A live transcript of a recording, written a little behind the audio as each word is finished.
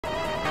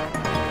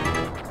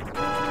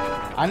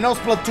I know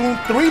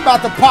Splatoon 3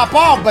 about to pop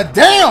off, but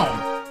damn!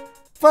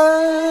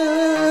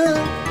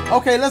 Fun.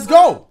 Okay, let's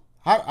go.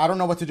 I don't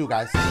know what to do,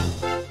 guys.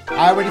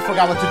 I already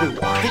forgot what to do.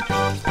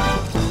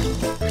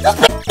 Just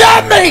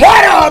got me!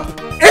 What up?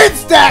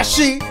 It's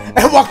Dashie,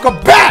 and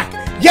welcome back!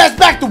 Yes,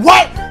 back to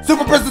what?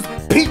 Super Princess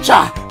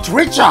Peacha,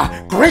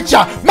 Tricha,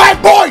 Grincha. My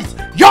boys,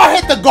 y'all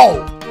hit the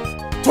goal.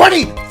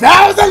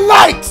 20,000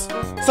 likes.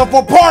 So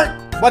for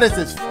part, what is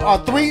this?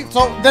 3.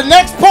 So the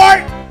next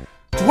part,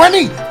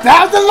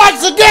 20,000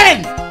 likes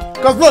again.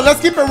 Because look, let's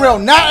keep it real.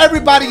 Not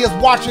everybody is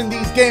watching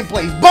these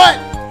gameplays, but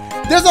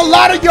there's a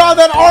lot of y'all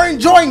that are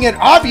enjoying it,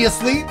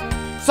 obviously.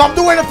 So I'm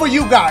doing it for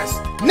you guys.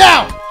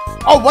 Now,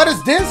 oh, what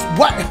is this?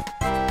 What?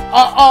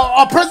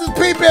 Princess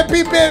pin?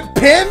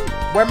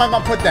 Where am I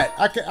gonna put that?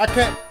 I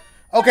can't.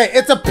 Okay,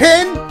 it's a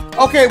pin.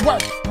 Okay,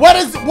 what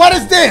is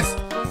this?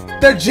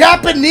 The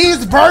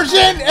Japanese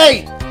version?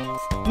 Hey,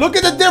 look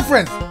at the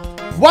difference.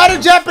 Why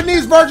the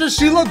Japanese version?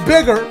 She look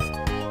bigger,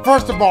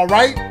 first of all,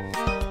 right?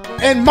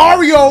 And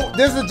Mario,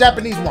 this is a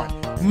Japanese one.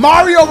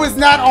 Mario is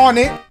not on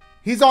it.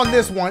 He's on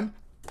this one.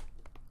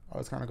 Oh,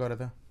 it's gonna go to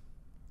the.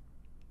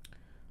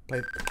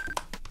 Wait.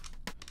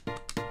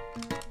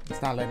 It's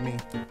not letting me.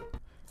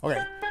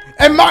 Okay.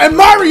 And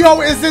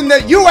Mario is in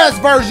the US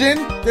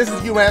version. This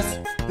is US.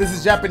 This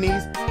is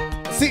Japanese.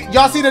 See,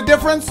 y'all see the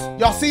difference?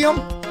 Y'all see them?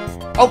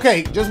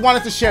 Okay, just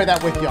wanted to share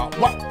that with y'all.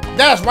 What?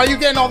 Dash, why are you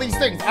getting all these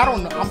things? I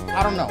don't know.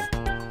 I don't know.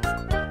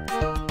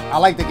 I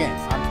like the game.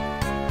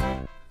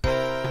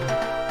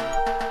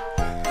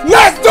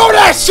 Let's do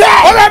that shit!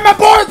 All right, my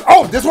boys.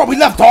 Oh, this is where we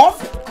left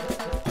off?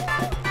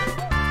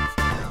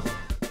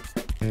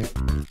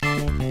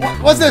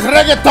 What's this,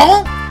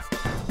 reggaeton?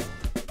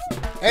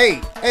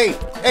 Hey.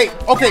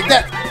 Okay,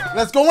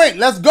 let's go in.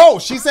 Let's go.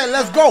 She said,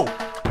 let's go.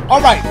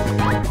 All right.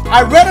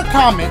 I read a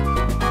comment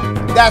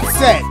that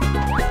said,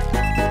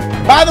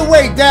 by the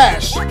way,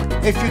 Dash,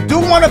 if you do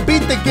want to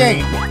beat the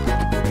game,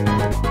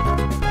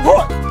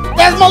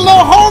 that's my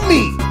little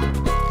homie.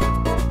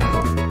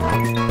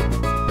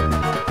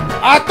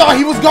 I thought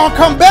he was gonna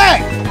come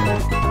back.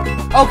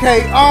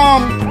 Okay,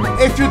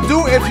 if you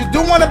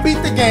do want to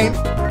beat the game,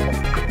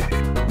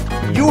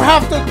 you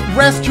have to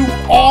rescue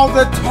all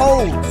the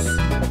toads.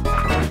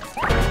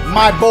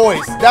 My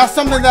boys, that's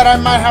something that I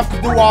might have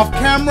to do off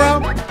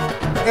camera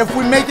if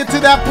we make it to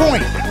that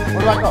point.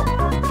 Where do I go?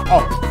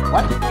 Oh,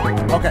 what?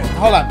 Okay,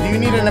 hold on. Do you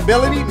need an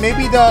ability?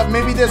 Maybe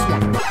this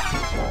one.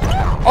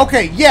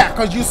 Okay, yeah,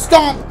 because you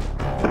stomp.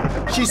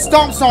 She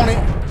stomps on it.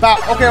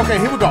 Okay,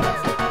 here we go.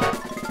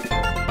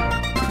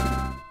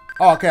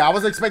 Oh, okay, I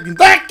was expecting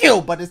thank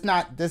you, but it's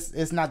not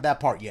that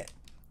part yet.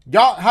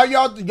 Y'all, how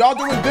y'all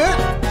doing good?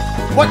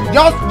 What,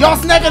 y'all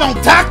snacking on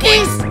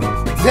Takis?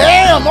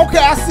 Damn, okay,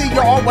 I see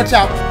y'all. Watch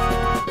out.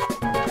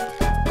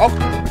 Oh,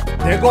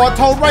 there go a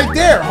toad right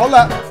there. Hold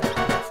up.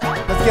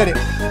 Let's get it.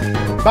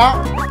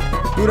 Bop.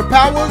 Do the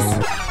powers.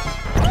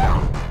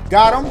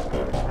 Got him.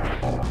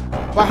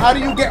 But how do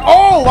you get...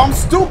 Oh, I'm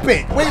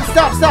stupid. Wait,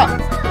 stop.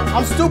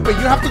 I'm stupid.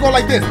 You have to go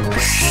like this.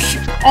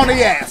 On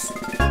the ass.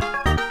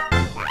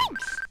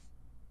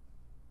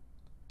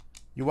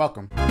 You're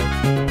welcome.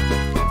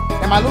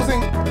 Am I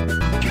losing?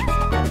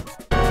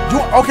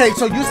 Okay,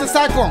 so use the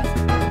cyclone.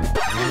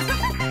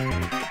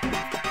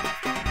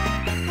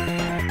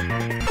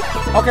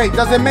 Okay,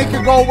 does it make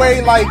it go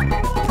away like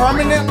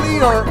permanently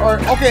or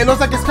okay, it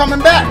looks like it's coming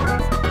back.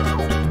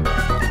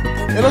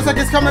 It looks like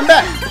it's coming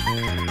back.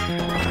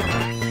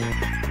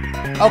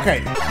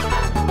 Okay.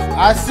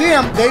 I see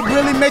them. They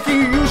really making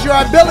you use your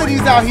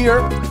abilities out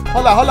here.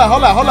 Hold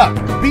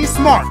up. Be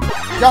smart.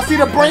 Y'all see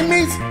the brain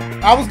meats?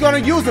 I was gonna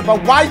use it,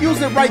 but why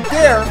use it right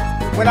there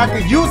when I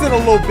could use it a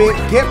little bit,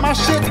 get my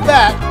shit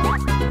back,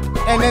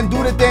 and then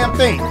do the damn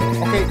thing.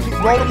 Okay, keep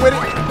rolling with it.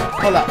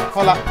 Hold up.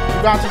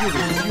 You got to use it.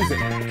 Just use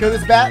it. Kill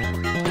this bat.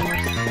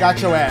 Got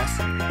your ass.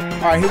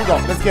 All right, here we go.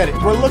 Let's get it.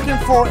 We're looking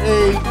for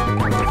a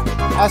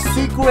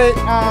secret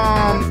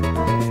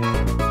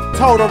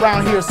toad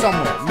around here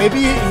somewhere.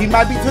 Maybe he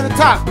might be to the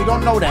top. We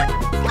don't know that.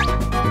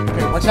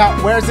 Okay, watch out.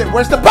 Where's it?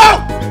 Where's the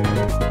boat?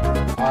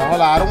 All right,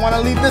 hold on. I don't want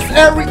to leave this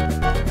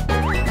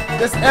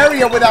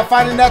area without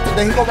finding that.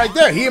 Then he go right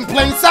there. He in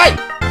plain sight.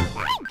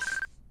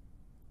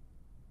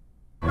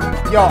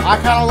 Yo, I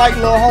kind of like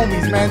little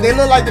homies, man. They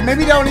look like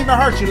maybe they don't even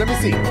hurt you. Let me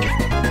see. All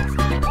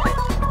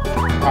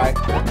right.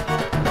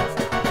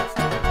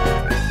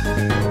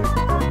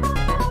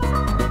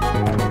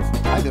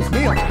 I just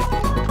kneel.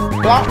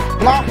 Blop.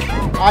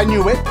 I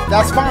knew it.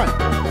 That's fine.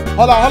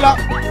 Hold up.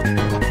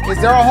 Is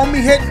there a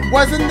homie hit?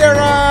 Wasn't there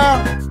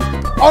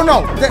Oh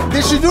no.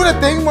 Did she do the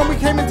thing when we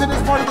came into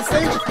this part of the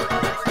stage?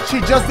 She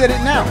just did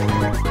it now.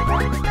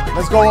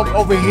 Let's go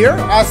over here.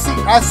 I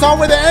saw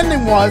where the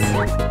ending was.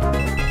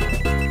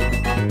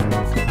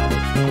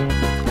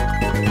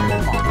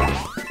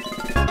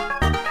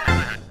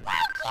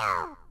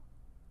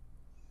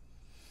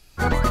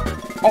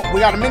 Oh, we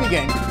got a mini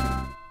game.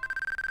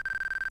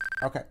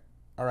 Okay.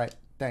 All right.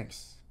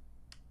 Thanks.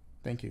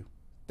 Thank you.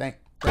 Thank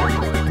you. All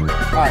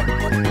right.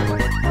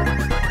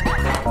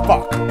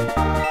 Fuck.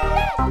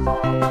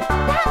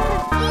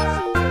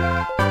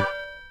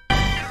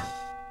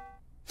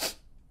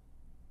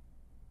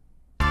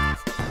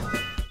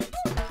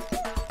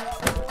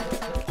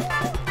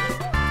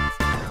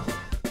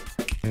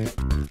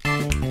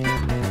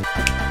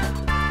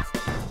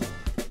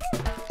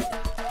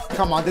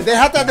 Come on, did they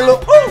have to add the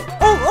little ooh,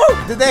 ooh, ooh?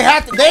 Did they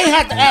have to? They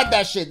had to add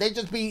that shit. They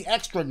just be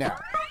extra now.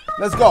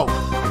 Let's go.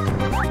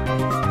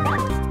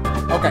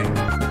 Okay.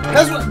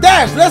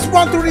 Let's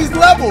run through these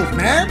levels,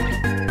 man.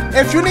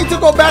 If you need to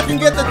go back and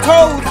get the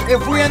toads,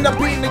 if we end up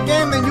beating the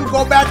game, then you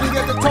go back and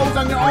get the toads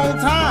on your own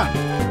time.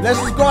 Let's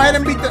just go ahead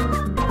and beat the...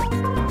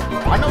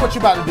 I know what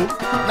you about to do.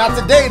 Not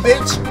today,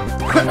 bitch.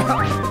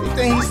 You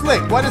think he's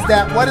slick. What is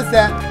that? What is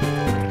that?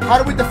 How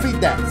do we defeat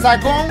that?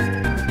 Cyclone?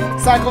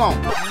 Cyclone.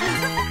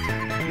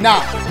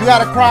 Nah, you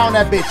gotta cry on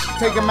that bitch.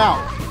 Take him out.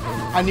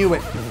 I knew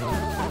it.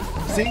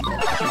 See?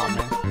 Come on,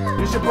 man.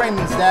 Use your brain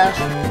means, Dash.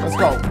 Let's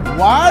go.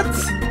 What?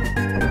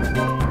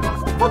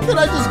 What did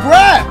I just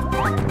grab?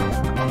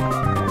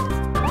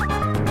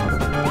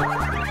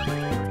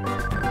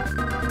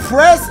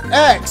 Press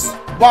X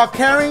while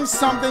carrying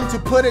something to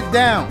put it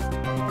down.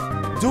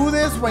 Do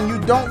this when you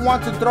don't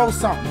want to throw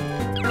something.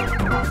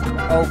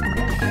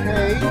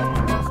 Okay.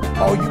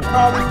 Oh, you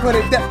probably put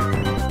it down.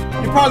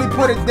 You probably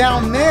put it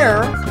down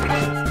there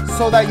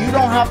so that you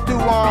don't have to,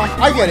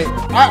 I get it.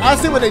 I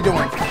see what they're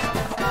doing.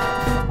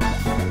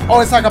 Oh,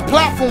 it's like a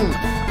platform.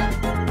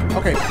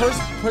 Okay, push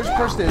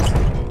this.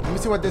 Let me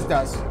see what this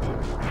does.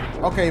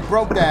 Okay,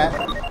 broke that.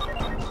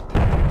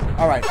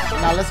 All right,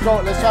 now let's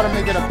go. Let's try to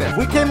make it up there.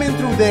 We came in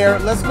through there.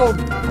 Let's go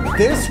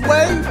this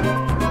way.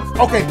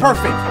 Okay,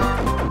 perfect.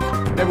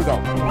 There we go.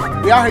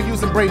 We out here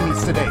using brain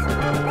meats today.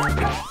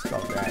 Let's go,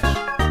 Dash.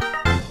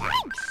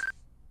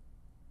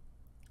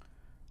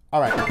 All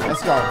right,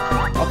 let's go.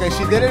 Okay,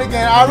 she did it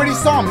again. I already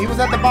saw him. He was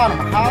at the bottom.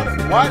 How?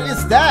 What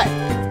is that?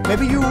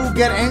 Maybe you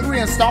get angry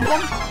and stomp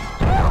him?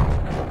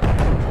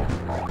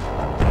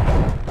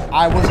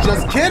 I was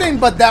just kidding,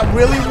 but that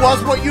really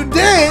was what you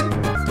did.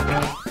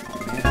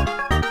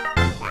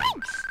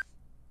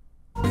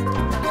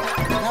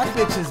 That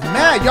bitch is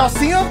mad. Y'all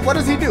see him? What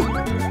does he do?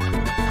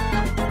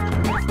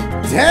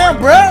 Damn,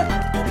 bruh.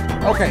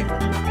 Okay,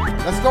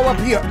 let's go up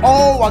here.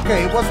 Oh,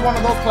 okay. It was one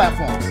of those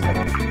platforms.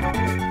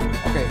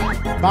 Okay,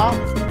 bomb.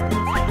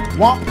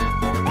 Womp.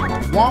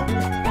 Womp.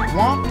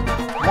 Womp.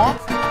 Womp.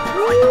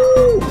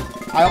 Woo!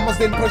 I almost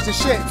didn't push the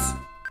shits.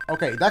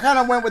 Okay, that kind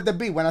of went with the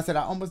beat when I said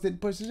I almost didn't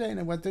push the shit and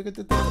it went to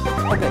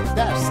okay,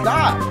 Dash,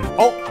 stop.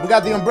 Oh, we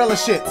got the umbrella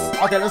shits.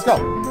 Okay, let's go.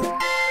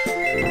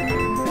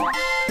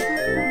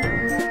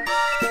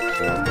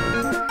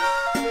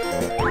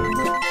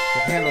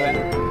 Handle that.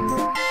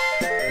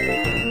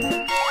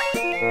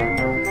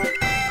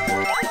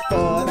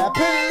 For that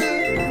poo.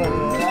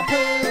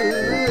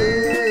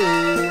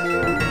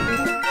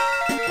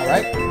 All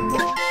right.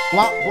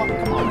 Block,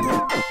 come on.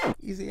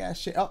 Easy ass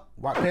shit. Oh,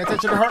 pay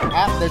attention to her.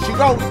 Ah, there she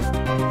goes.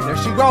 There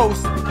she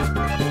goes.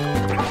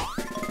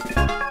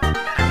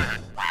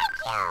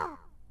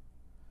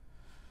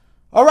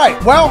 All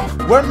right. Well,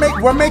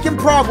 we're making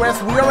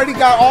progress. We already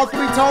got all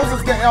 3 toes.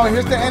 Let's get. Oh,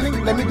 here's the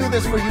ending. Let me do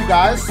this for you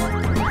guys.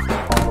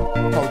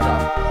 Toe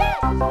job.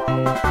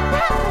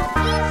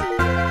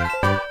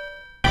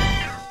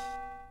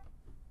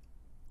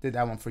 Did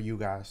that one for you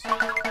guys.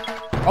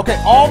 Okay,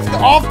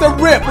 off the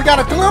rip. We got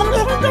a.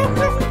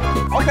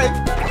 Okay.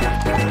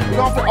 We're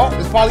going for, oh,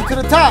 it's probably to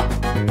the top.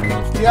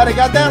 See how they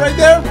got that right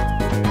there?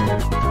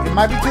 It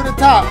might be to the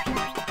top.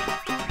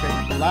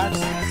 Okay, relax.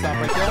 Stop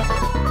right there.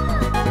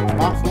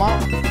 Flop,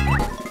 flop.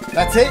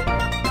 That's it.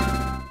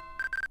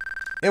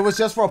 It was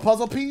just for a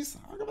puzzle piece.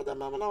 I'll give that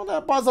mama know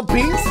that puzzle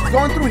piece.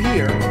 Going through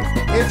here,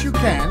 if you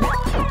can.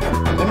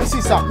 Let me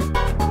see something.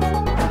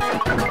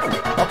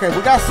 Okay,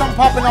 we got something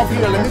popping off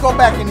here. Let me go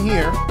back in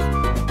here.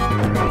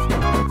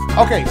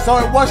 Okay, so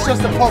it was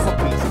just a puzzle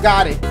piece.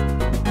 Got it.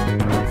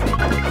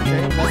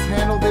 Okay, let's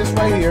handle this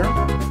right here.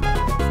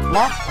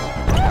 Block.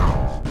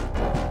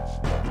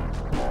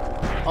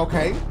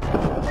 Okay.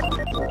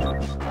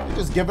 You're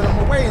just giving them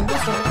away in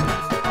this one.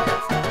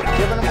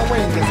 Giving them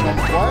away in this one,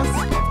 boys.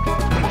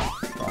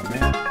 Oh,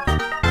 man.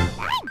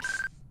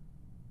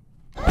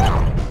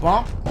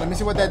 Bump. Let me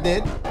see what that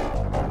did.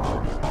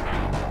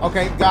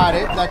 Okay, got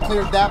it. That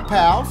cleared that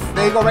path.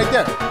 There you go, right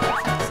there.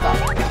 Stop.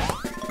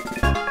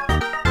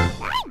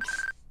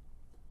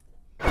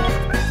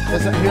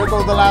 Here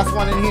goes the last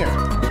one in here.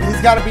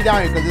 He's got to be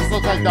down here because this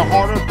looks like the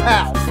harder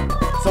path.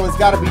 So it's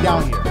got to be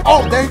down here.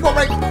 Oh, there you go,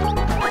 right.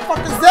 What the fuck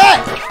is that?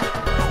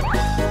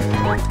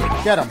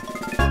 Get him.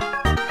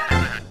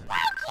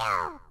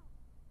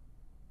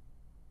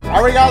 I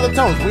already got all the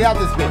toes. We out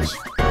this bitch.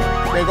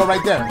 There you go,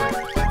 right there.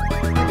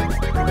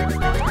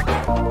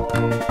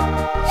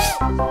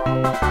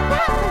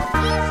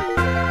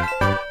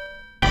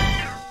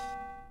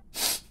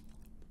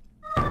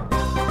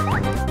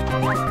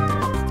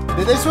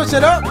 Did they switch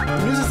it up?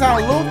 The music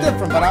sounds a little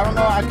different, but I don't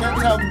know. I can't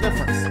tell the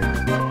difference.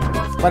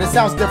 But it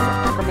sounds different.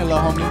 Come here, little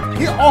homie.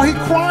 He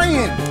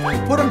crying.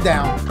 Put him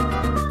down.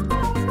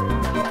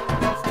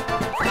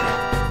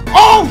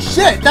 Oh,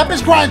 shit. That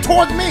bitch crying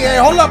towards me. Hey,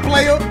 hold up,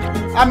 player.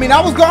 I mean,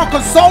 I was going to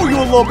console you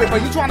a little bit,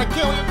 but you trying to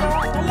kill your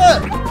girl.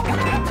 Look.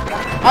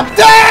 I'm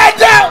dead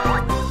now.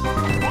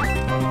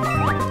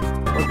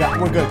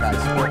 We're good, guys.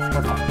 We're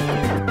fine.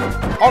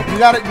 Oh, you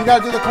gotta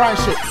do the crying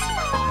shit.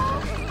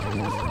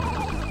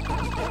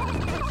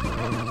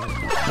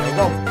 There you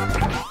go.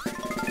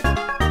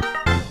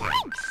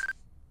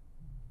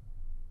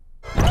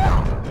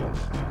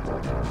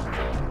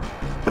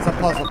 It's a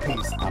puzzle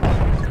piece.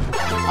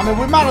 I mean,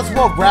 we might as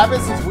well grab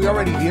it since we're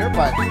already here,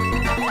 but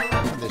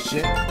this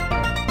shit.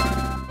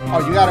 Oh,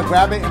 you gotta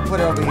grab it and put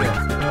it over here.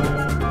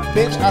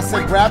 Bitch, I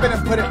said grab it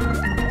and put it.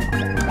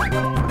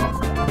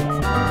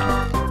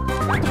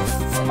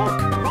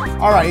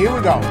 All right, here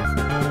we go.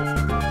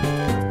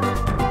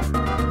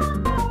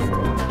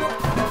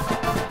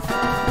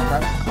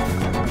 Okay.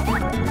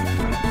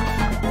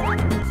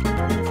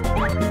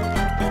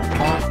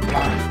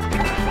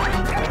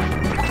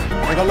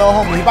 Like a little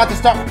homie. He about to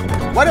start.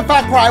 What if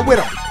I cry with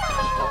him?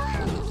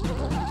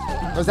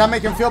 Does that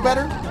make him feel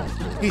better?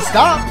 He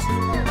stopped.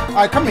 All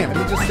right, come here. Let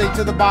me just stay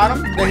to the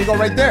bottom. There you go,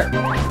 right there.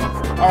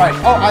 All right.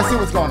 Oh, I see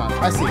what's going on.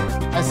 I see it.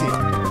 I see it.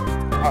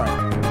 All right.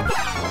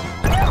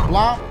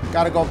 Blomp.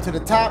 Gotta go up to the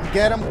top.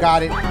 Get him.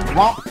 Got it.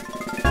 Blomp.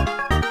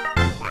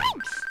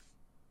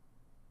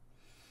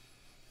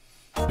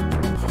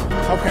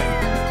 Okay.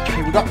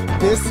 Here we go.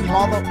 This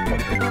mother.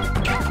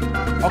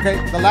 Okay,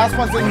 the last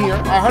one's in here.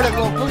 I heard a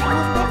little.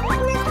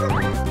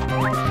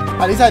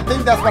 At least I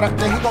think that's what I.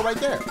 There he go, right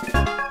there.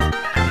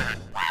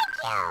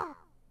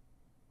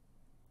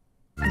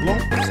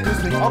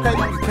 Excuse me. Okay,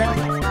 you can.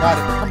 Got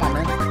it. Come on,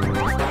 man.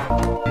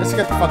 Let's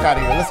get the fuck out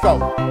of here. Let's go.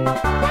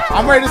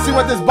 I'm ready to see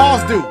what this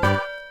boss do.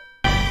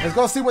 Let's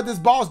go see what this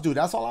boss do.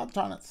 That's all I'm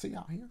trying to see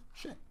out here.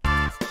 Shit.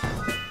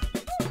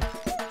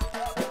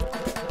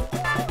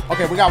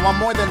 Okay, we got one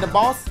more than the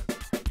boss.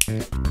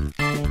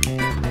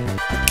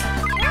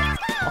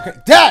 Okay,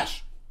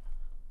 dash.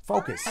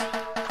 Focus.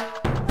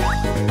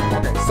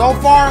 Okay, so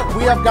far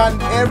we have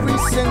gotten every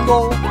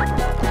single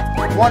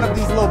one of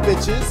these little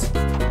bitches.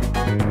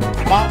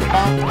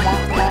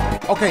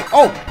 Okay,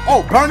 oh,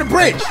 burn the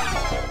bridge.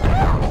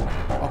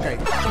 Okay,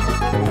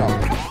 here we go.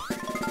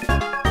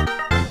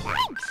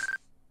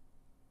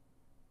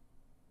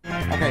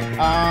 Okay,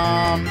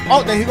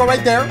 oh, there you go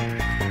right there.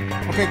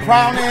 Okay,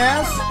 cry on the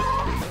ass.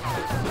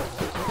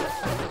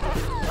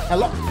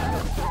 Hello.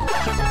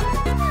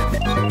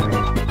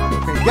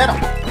 Okay, get him.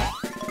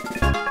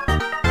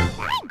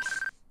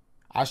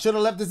 I should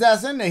have left his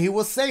ass in there. He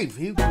was safe.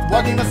 He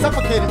wasn't even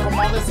suffocating from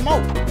all this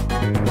smoke.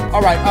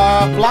 All right,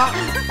 block.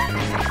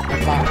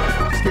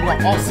 Let's keep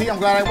going. Oh, see, I'm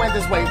glad I went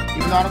this way.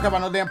 Even though I don't care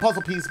about no damn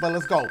puzzle piece, but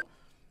let's go.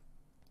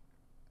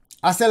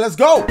 I said, let's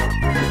go.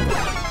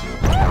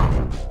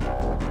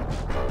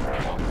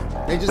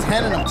 They just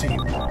handing them to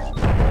you.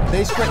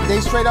 They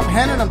straight up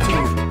handing them to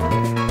you.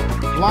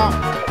 Block.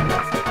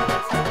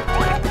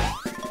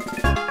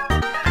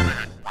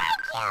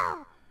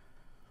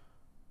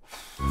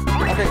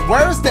 Okay,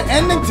 where's the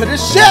ending to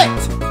this shit?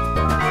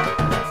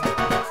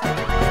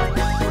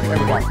 There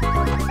we go.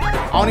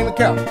 I don't even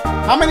care.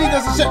 How many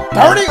does this shit?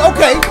 30?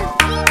 Okay.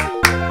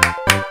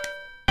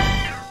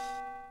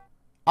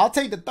 I'll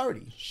take the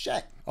 30.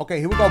 Shit. Okay,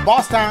 here we go.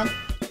 Boss time.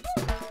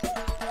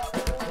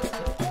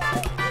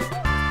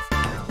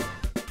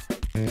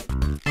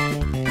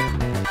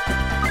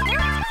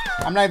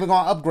 I'm not even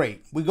going to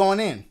upgrade. We're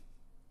going in.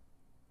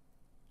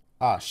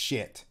 Oh,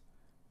 shit.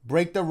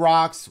 Break the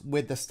rocks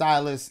with the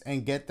stylus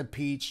and get the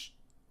peach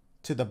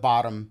to the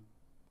bottom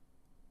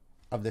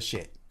of the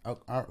shit. Oh,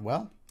 all right,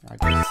 well, I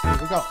guess here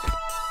we go.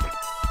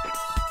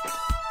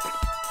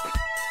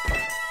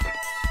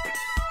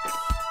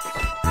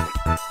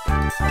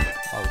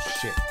 Oh,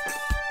 shit.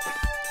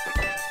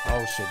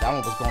 Oh, shit. That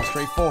one was going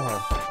straight for her.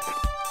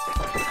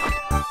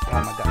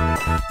 Oh, my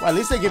God. Well, at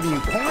least they're giving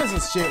you coins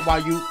and shit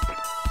while you...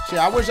 Shit,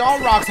 I wish all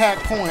rocks had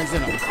coins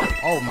in them.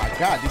 Oh, my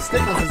God. These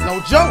stickers is no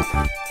joke.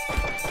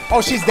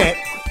 Oh, she's dead.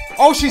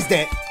 Oh, she's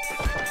dead.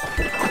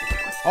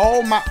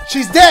 Oh, my...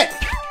 She's dead!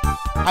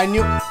 I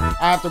knew...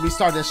 I have to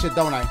restart that shit,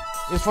 don't I?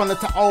 It's from the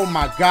top. Oh,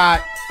 my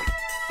God.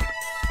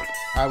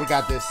 All right, we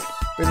got this.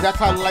 Bitch, that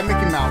cloud look like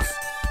Mickey Mouse.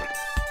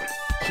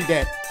 She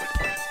dead.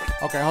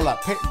 Okay, hold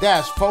up.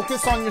 Dash,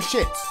 focus on your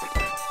shits.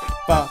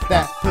 Fuck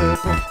that.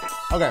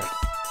 Okay.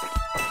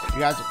 You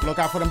guys look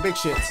out for them big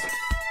shits.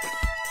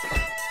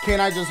 Can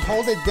I just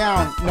hold it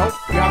down? Nope.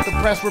 You have to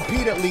press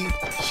repeatedly.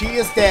 She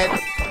is dead.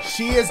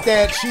 She is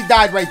dead. She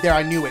died right there.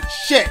 I knew it.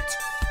 Shit.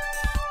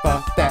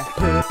 Fuck that.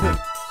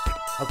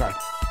 Okay.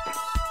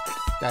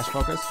 Dash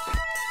focus.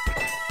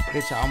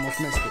 Bitch, I almost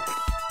missed it.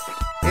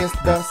 It's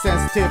the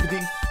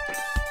sensitivity.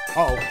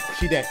 Uh-oh.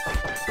 She dead.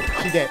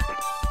 She dead.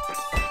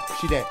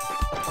 She dead.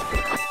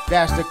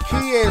 Dash, the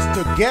key is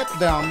to get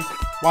them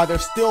while they're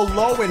still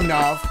low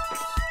enough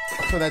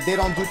so that they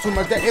don't do too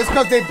much. It's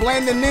because they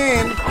blending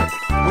in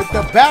with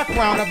the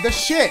background of the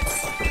shits.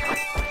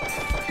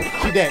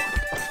 She dead.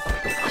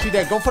 She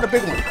dead. Go for the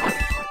big one.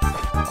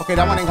 Okay,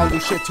 that one ain't gonna do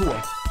shit to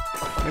her.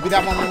 Maybe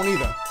that one won't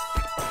either.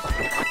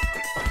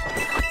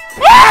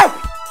 Woo!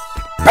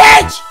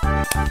 Bitch!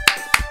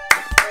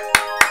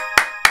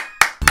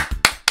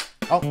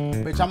 Oh,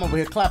 bitch, I'm over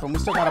here clapping. We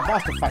still got a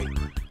boss to fight.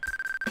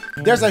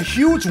 There's a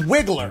huge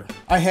wiggler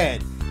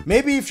ahead.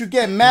 Maybe if you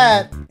get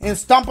mad and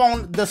stomp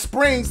on the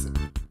springs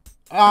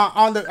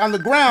on the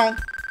ground,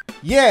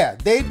 yeah,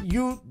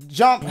 you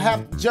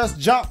have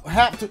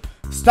to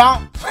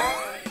Stomp.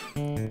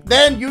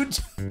 Then you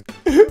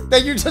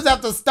just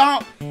have to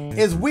stomp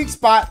his weak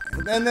spot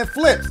and then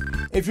flips.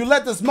 If you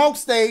let the smoke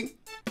stay,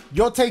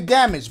 you'll take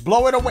damage.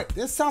 Blow it away.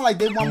 This sounds like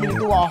they want me to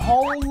do a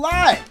whole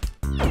lot.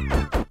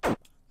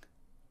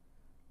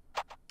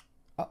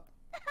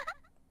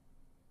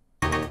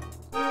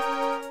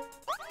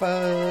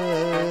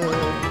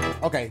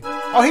 Okay.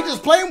 Oh, he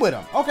just playing with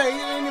him. Okay, he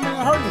ain't even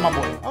hurting my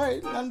boy. All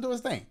right, let him do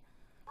his thing.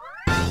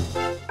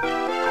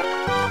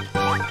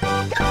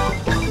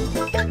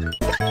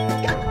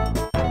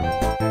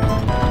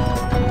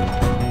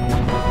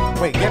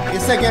 Wait,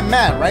 it said get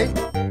mad, right?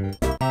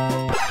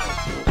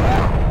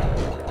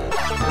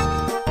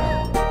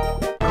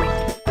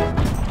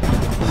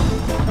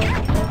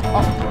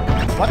 Oh,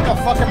 what the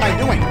fuck am I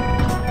doing?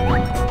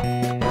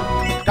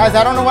 Guys,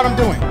 I don't know what I'm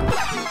doing.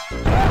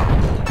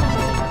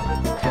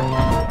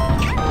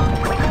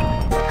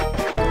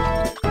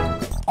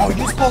 Oh,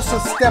 you're supposed to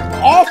step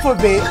off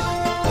of it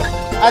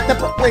at the...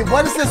 Wait,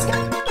 what is this?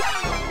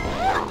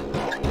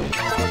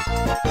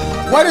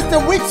 What is the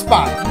weak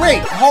spot?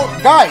 Wait, hold...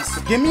 Guys,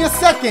 give me a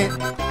second.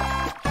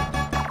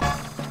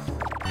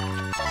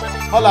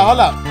 Hold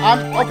up.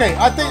 Okay,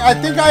 I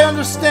think I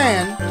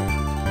understand.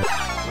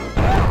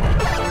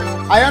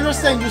 I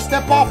understand you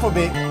step off of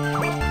it.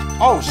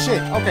 Oh,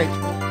 shit. Okay.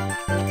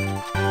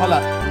 Hold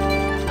up.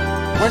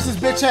 Where's this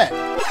bitch at?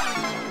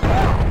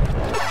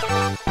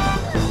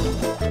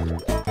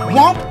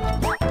 Womp.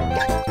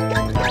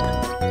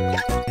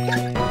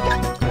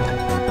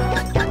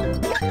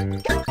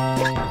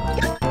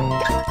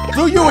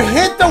 Do you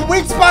hit the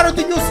weak spot or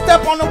do you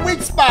step on the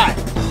weak spot?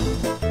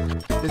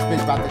 This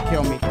bitch about to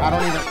kill me. I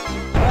don't even...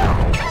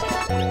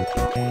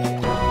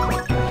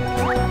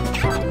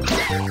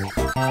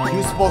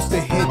 You're supposed to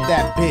hit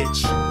that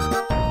bitch.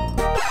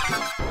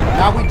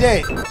 Now we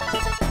dead.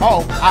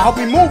 Uh-oh, I hope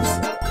he moves.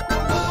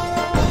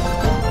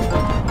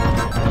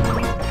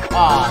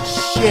 Ah,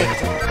 shit.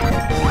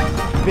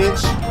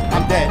 Bitch,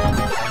 I'm dead.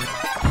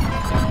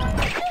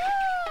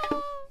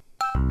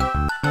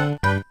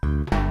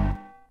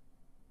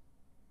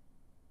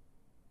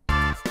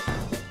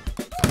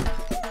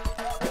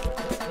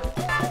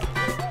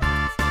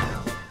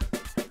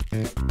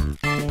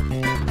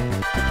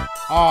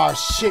 Oh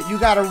shit, you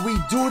gotta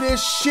redo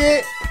this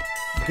shit?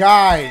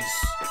 Guys.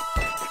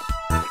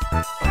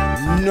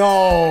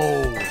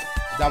 No.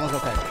 That one's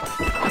okay.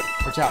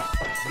 Watch out.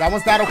 That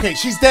one's not okay.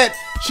 She's dead.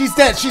 She's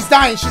dead. She's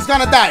dying. She's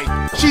gonna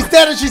die. She's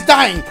dead and she's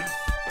dying.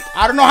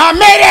 I don't know how I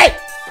made it!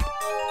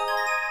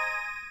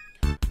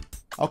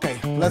 Okay,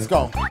 let's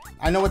go.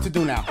 I know what to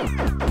do now.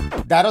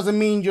 That doesn't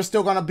mean you're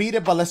still gonna beat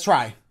it, but let's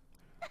try.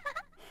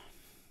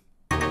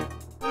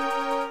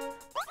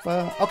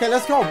 Okay,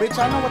 let's go, bitch.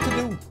 I know what to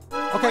do.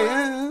 Okay,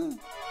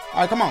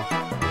 alright, come on.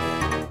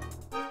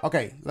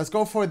 Okay, let's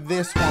go for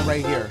this one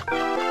right here.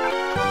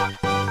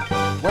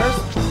 Where's...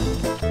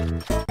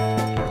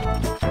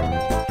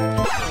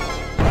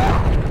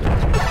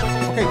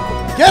 Okay,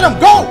 get him,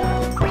 go!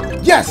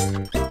 Yes!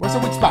 Where's the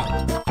weak spot?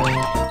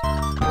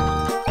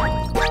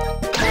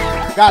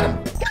 Got him.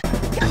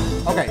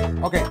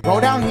 Okay, go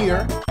down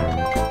here.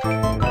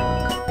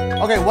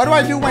 Okay, what do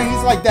I do when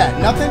he's like that?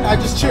 Nothing? I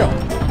just chill.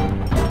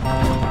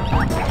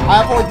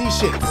 I avoid these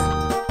shits.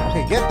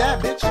 Okay, get that,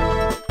 bitch.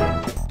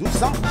 Do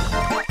something.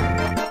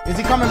 Is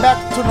he coming back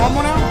to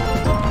normal now?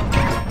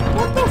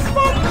 What the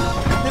fuck?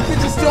 This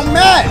bitch is still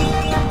mad.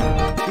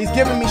 He's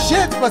giving me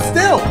shit, but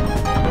still.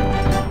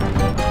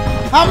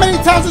 How many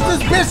times does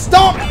this bitch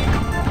stomp?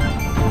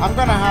 I'm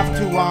gonna have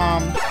to,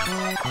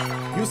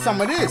 use some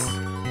of this.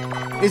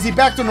 Is he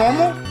back to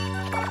normal?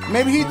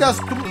 Maybe he does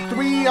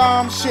three,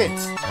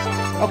 shits.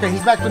 Okay,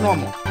 he's back to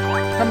normal.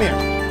 Come here.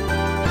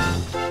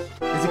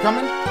 Is he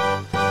coming?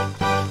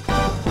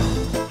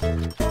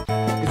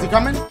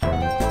 Coming?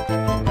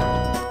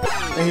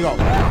 There you go.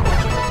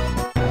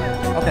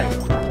 Okay.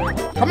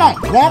 Come on,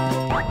 Womp.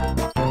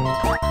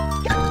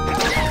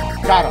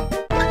 Got him.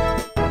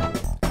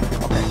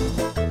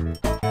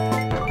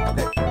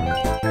 Okay.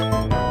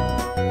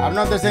 I don't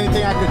know if there's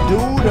anything I could do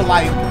to,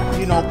 like,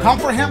 you know,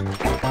 comfort him.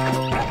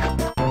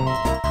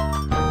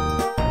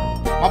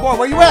 My boy,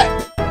 where you at?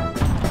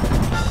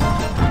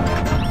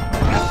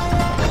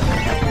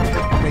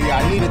 Okay, yeah,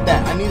 I needed that.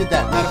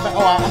 Matter of fact,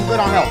 oh, I'm good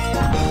on health.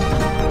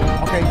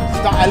 Okay,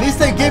 stop. At least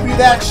they give you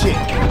that shit.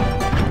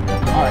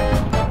 Alright.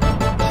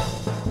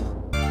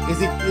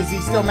 Is he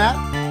still mad?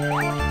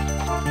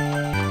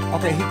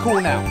 Okay, he cool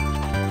now.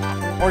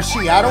 Or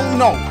she, I don't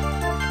know.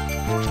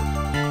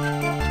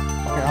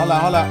 Okay,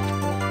 hold up.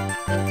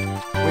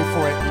 Wait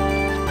for it.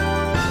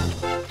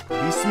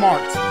 Be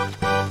smart.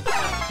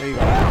 There you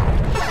go.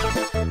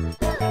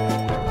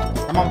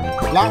 Come on,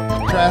 block,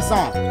 put your ass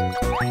on.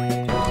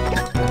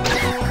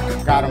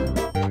 Got him.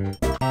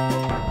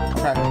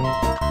 Okay.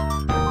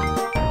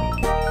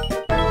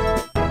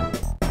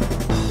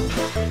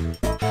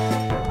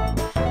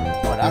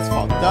 That's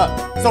fucked up.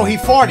 So he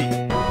 40.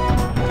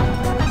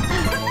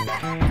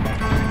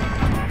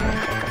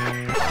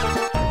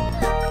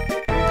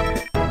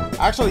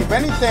 Actually, if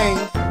anything,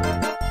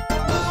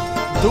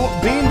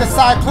 being the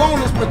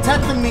cyclone is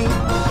protecting me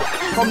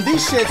from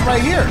these shits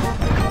right here.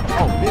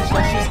 Oh, bitch,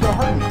 that shit's still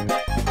hurting me.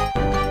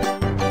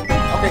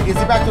 Okay, is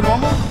he back to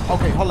normal?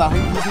 Okay, hold on,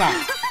 he's not.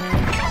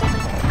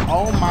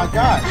 Oh my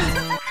god.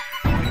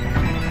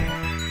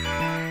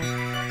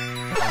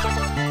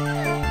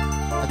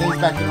 I think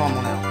he's back to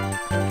normal now.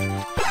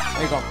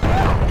 There you go.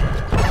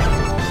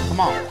 Come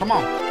on, come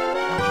on.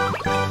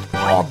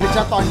 Oh, bitch,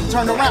 I thought he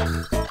turned around.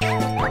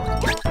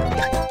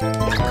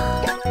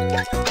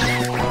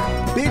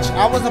 Bitch,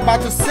 I was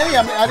about to say,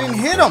 I didn't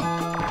hit him.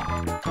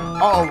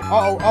 Uh-oh,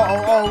 uh-oh,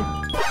 uh-oh, uh-oh.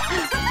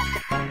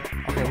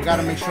 Okay, we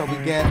gotta make sure we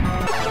get...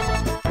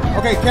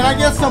 Okay, can I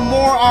get some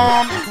more,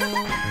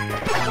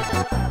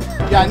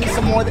 Yeah, I need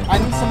some more of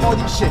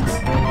these shits.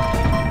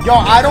 Yo,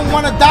 I don't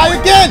want to die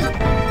again!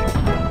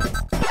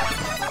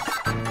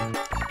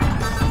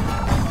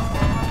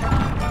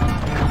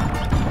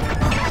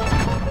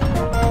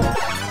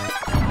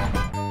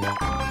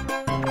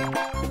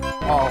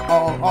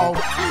 Oh.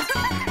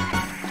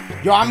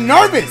 Yo, I'm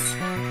nervous!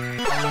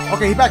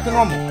 Okay, he back to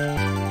normal.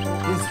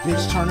 This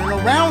bitch turning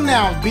around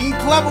now, being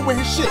clever with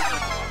his shit.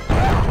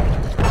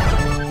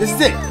 This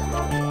is it.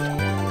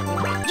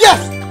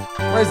 Yes!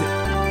 Where is it?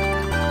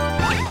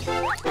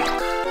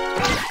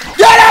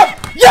 Get him!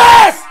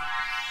 Yes!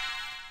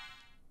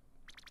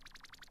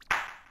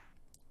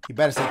 You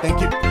better say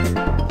thank you.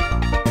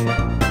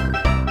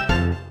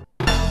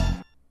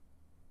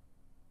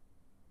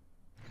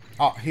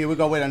 Oh, here we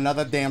go with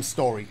another damn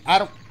story.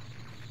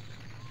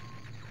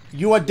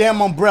 You a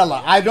damn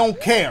umbrella. I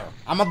don't care.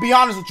 I'm gonna be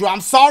honest with you.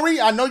 I'm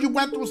sorry. I know you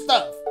went through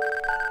stuff.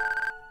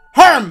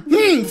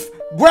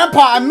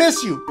 Grandpa, I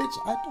miss you. Bitch,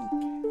 I don't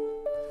care.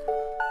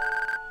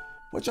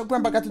 What your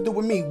grandpa got to do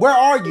with me? Where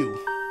are you?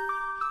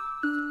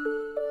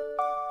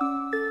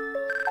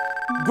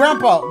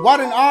 Grandpa, what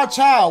an odd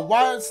child.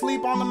 Why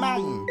sleep on the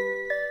mountain?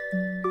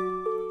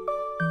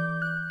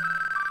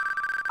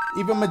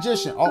 Even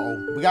magician.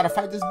 Uh-oh. We gotta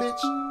fight this bitch?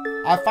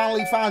 I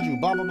finally found you.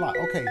 Blah, blah, blah.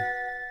 Okay.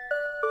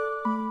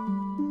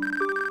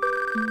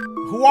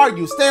 Who are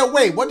you? Stay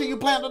away. What do you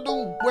plan to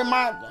do with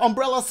my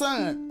umbrella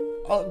son?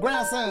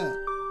 Grandson.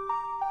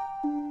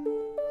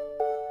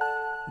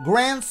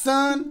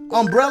 Grandson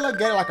umbrella?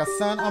 Get it like a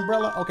son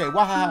umbrella? Okay,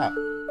 wahaha.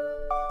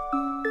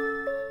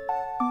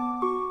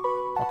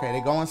 Okay, they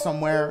going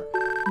somewhere.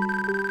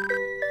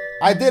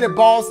 I did it,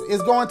 boss.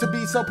 Is going to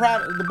be so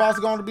proud. The boss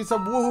is going to be so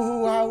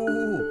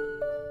woo-hoo-hoo-hoo-hoo.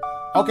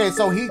 Okay,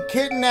 so he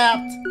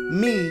kidnapped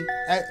me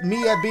at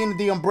being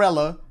the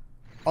umbrella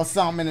or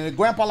something, and the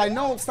grandpa like,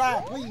 no,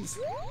 stop, please.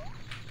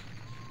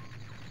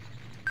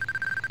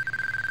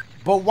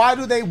 But why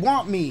do they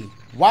want me?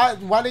 Why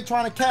they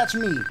trying to catch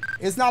me?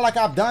 It's not like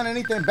I've done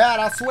anything bad,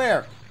 I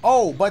swear.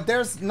 Oh, but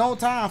there's no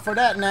time for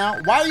that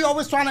now. Why are you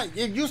always trying to,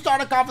 if you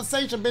start a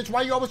conversation, bitch, why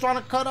are you always trying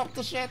to cut up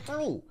the shit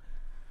too?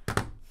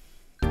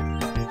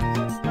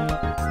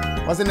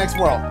 What's the next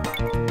world?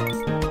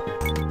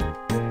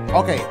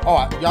 Okay,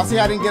 oh, y'all see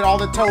I didn't get all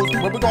the toes.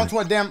 We're going to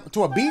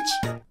a beach?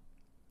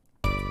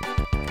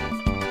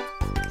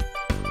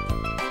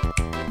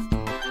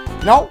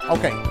 No?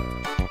 Okay.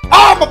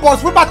 Oh, my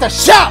boys, we're about to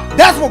shop.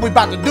 That's what we're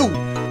about to do.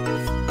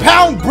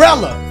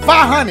 Poundbrella,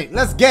 500.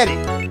 Let's get it.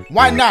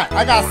 Why not?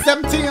 I got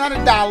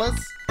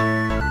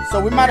 $1,700.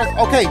 So we might as,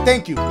 okay,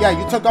 thank you. Yeah,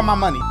 you took all my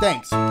money.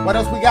 Thanks. What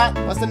else we got?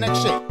 What's the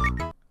next shit?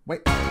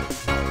 Wait.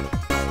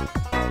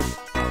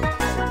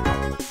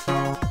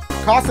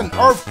 Cause an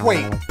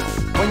earthquake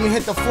when you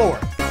hit the floor.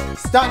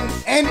 Stunting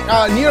any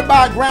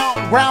nearby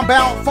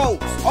ground-bound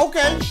folks.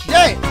 Okay,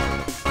 shit.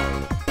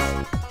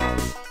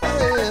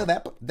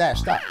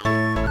 Dash, stop.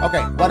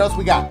 Okay, what else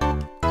we got?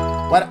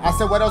 What else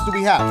do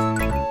we have?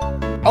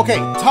 Okay,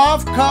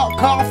 tough cup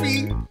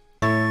coffee,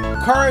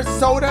 courage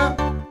soda,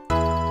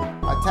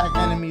 attack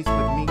enemies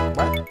with me.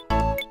 What?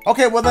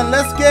 Okay, well then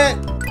let's get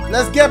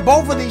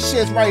both of these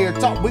shits right here.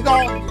 We're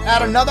gonna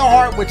add another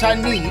heart, which I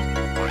need.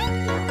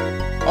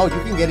 Oh,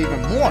 you can get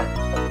even more.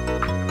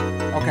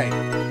 Okay.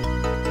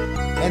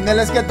 And then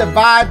let's get the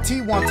Vibe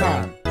Tea one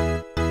time.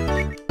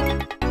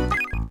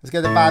 Let's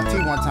get the Vibe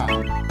Tea one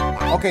time.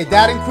 Okay,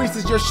 that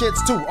increases your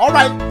shits too. All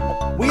right,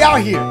 we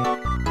out here.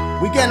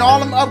 We getting all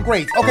them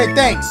upgrades. Okay,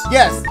 thanks.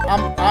 Yes,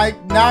 now I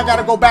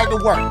gotta go back to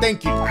work.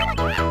 Thank you.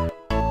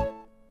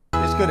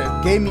 This could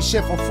have gave me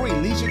shit for free.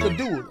 Least you could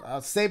do.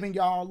 Saving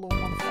y'all a little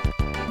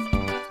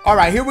motherfucker. All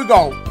right, here we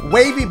go.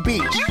 Wavy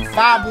Beach,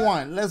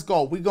 5-1. Let's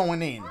go. We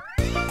going in.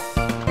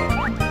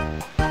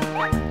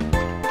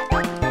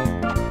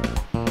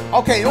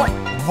 Okay,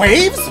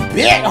 waves?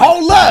 Bitch,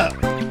 hold up.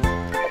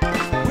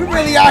 We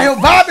really out here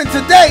vibing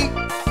today.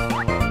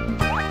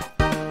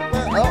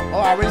 Oh,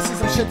 I already see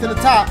some shit to the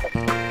top.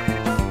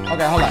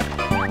 Okay, hold on.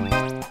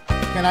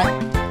 Can I?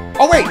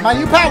 Oh, wait, my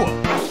new power.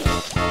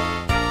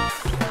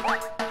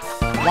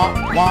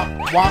 Womp.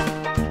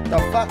 The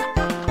fuck?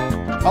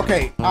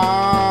 Okay,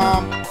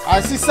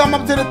 I see some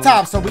up to the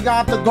top, so we gonna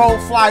have to go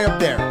fly up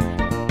there.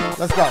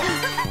 Let's go.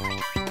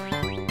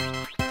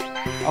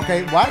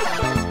 Okay, what?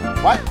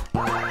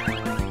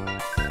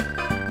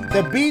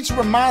 The beach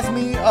reminds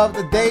me of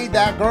the day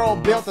that girl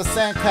built a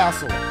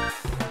sandcastle.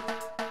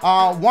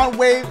 One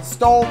wave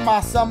stole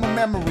my summer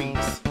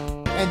memories,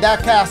 in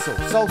that castle.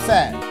 So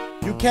sad.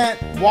 You can't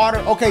water.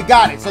 Okay,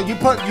 got it. So you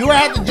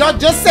have to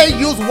just say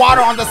use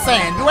water on the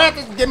sand. You have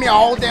to give me a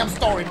whole damn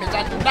story, bitch.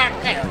 I do not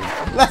care.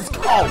 Let's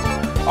go.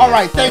 All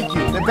right, thank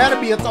you. There better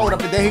be a toad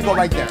up, and there he go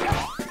right there.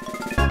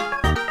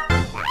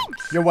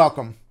 You're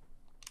welcome.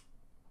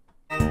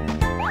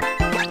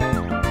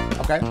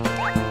 Okay.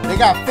 They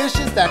got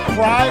fishes that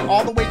cry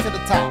all the way to the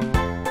top.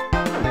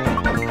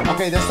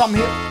 Okay, there's something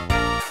here.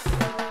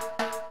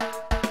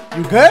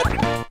 You good?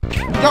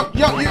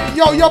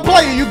 Yo,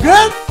 player, you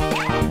good?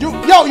 You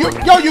good?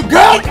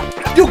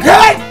 You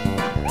good?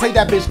 Take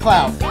that bitch,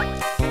 Cloud.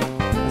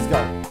 Let's go.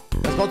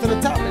 Let's go to the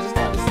top. Let's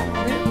start this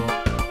over here.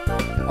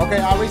 Okay,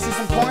 I already see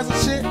some coins and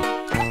shit.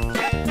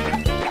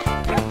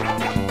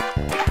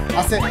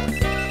 I said,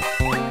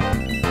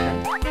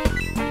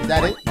 is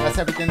that it? That's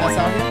everything that's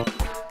out here?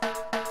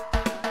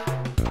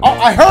 Oh,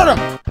 I heard him!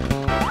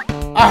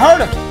 I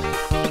heard him!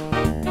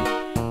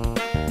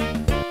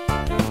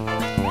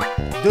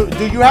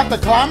 Do you have to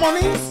climb on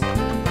these?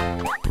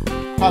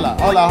 Hold up.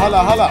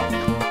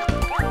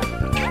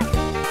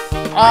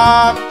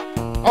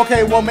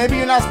 Okay, well, maybe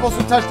you're not supposed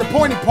to touch the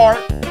pointy part.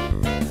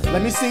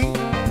 Let me see.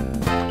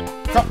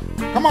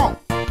 Come on.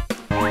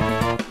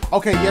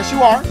 Okay, yes,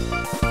 you are.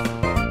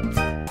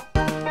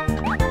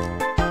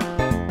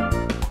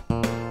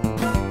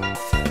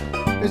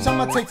 Bitch, I'm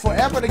gonna take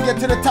forever to get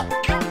to the top.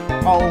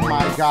 Oh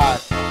my god.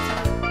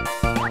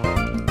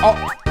 Oh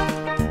boy.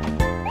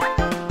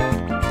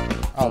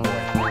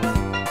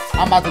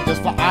 I'm about to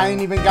just fly. I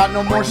ain't even got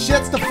no more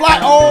shits to fly.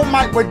 Oh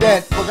my, we're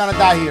dead. We're gonna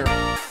die here.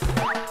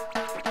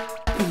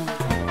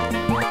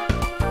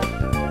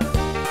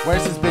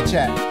 Where's this bitch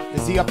at?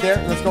 Is he up there?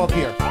 Let's go up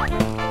here.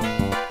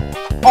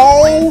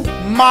 Oh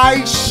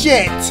my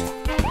shit.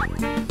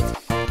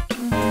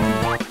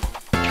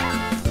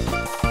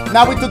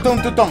 Now we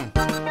tutum.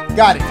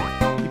 Got it.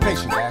 Be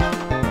patient, Dash.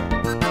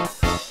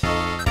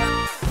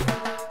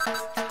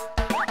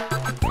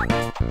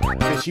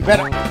 Okay, she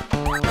better.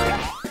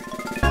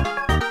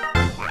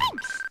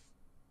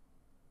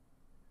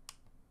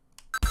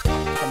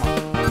 Come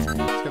on. Let's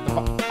get the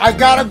I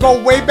gotta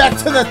go way back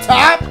to the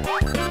top?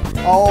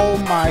 Oh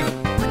my.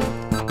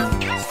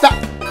 Stop.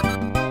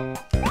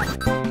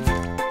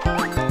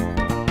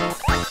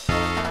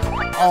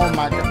 Oh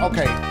my god.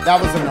 Okay, that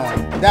was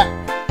annoying.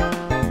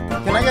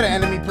 Can I get an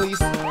enemy,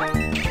 please?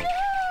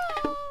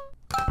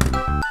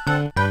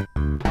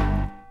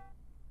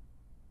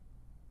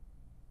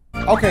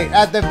 Okay,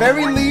 at the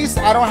very least,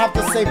 I don't have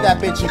to save that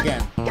bitch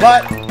again.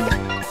 But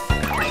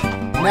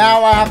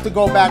now I have to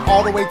go back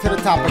all the way to the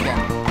top again.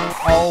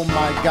 Oh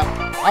my god.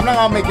 I'm not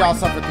gonna make y'all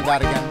suffer through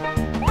that again.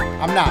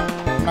 I'm not.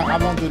 I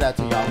won't do that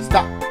to y'all.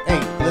 Stop.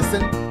 Hey,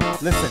 listen.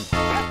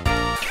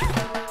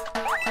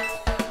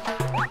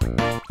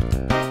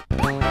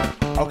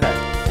 Okay.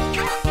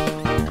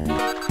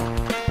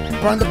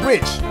 Burn the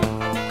bridge.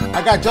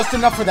 I got just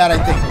enough for that, I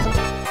think.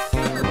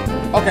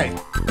 Okay.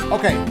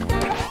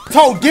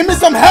 Toad, give me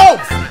some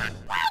help!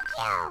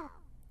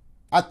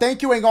 I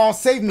think you ain't gonna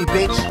save me,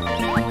 bitch.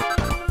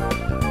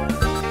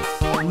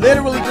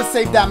 Literally just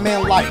saved that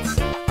man's life.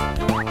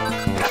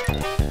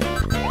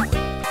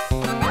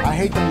 I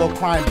hate them little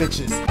crying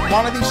bitches.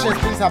 One of these shits,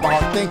 please have a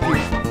heart. Thank you.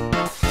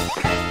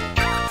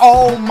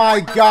 Oh my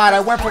god, I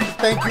went from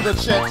thank you to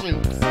shit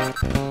shoes.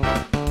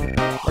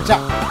 Watch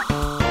out.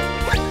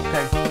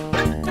 Okay.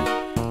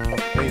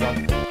 There you go.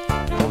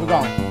 Where we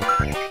going?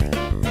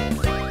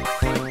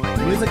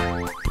 Music.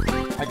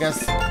 I guess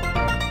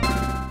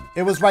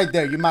it was right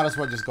there. You might as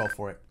well just go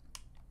for it.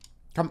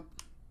 Come.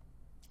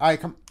 All right,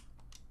 come.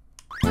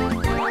 We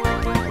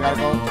gotta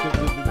go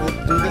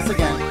do this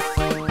again.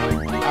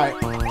 All right.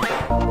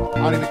 I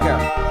don't even care.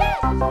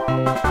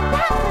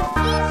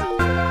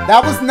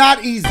 That was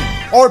not easy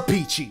or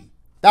peachy.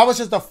 That was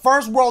just the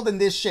first world in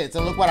this shit.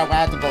 So look what I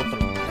had to go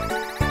through.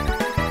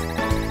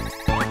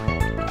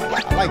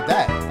 I like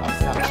that. That was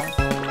kind of fun.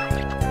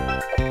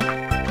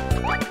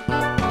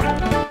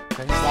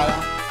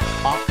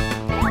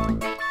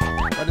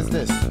 What is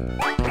this?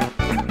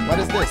 What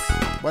is this?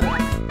 What?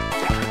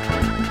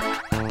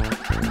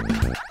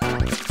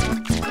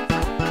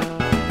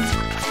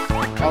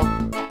 Oh.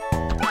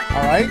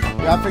 Alright.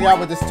 We gotta figure out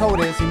what this toad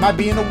is. He might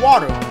be in the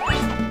water.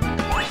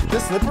 Is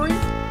this slippery?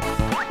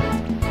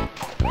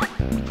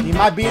 He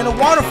might be in the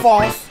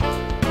waterfalls.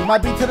 He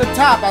might be to the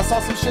top. I saw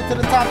some shit to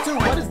the top too.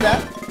 What is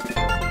that?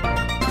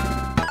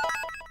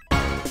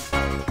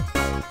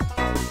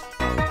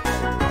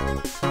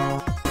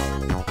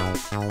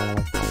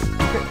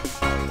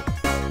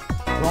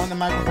 The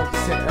microphone to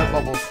send air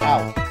bubbles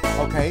out.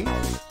 Okay.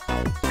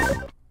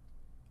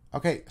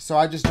 Okay, so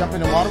I just jump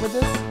in the water with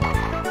this?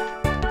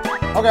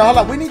 Okay, hold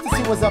up. We need to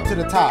see what's up to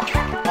the top.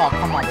 Oh,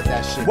 come on with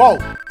that shit. Whoa!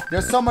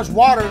 There's so much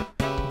water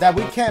that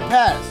we can't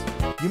pass.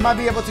 You might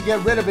be able to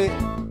get rid of it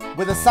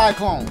with a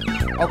cyclone.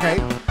 Okay.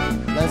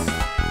 Let's...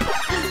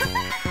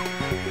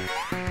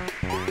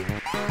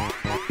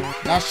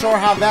 Not sure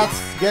how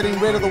that's getting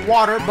rid of the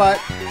water, but...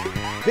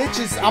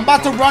 Bitches, I'm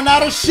about to run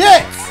out of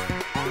shit!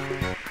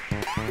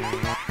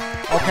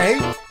 Okay.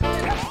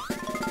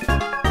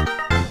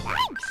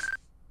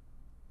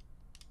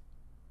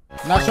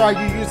 Not sure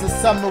how you use a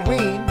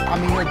submarine. I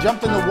mean, you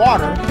jumped in the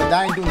water, but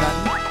that ain't do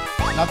nothing.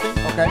 Nothing?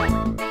 Okay.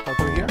 Go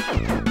through here.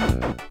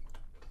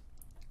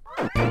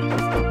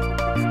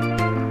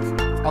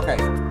 Okay.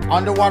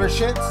 Underwater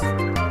shits.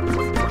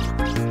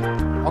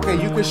 Okay,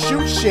 you can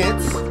shoot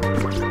shits.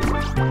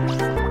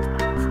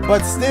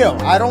 But still,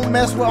 I don't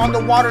mess with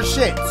underwater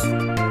shits.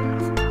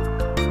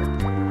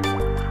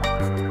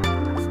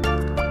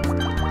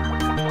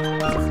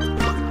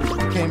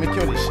 Can't even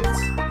kill these shits.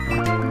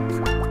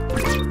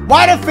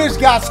 Why the fish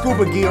got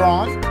scuba gear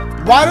on?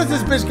 Why does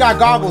this bitch got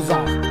goggles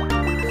on?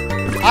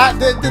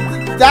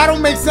 That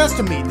don't make sense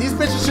to me. These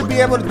bitches should be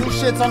able to do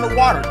shits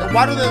underwater.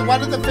 Why do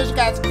the fish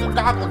got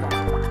goggles on?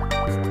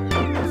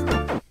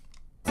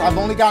 So I've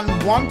only gotten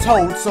one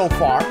toad so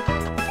far.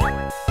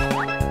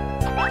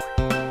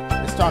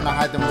 It's starting to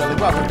hide them really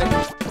well,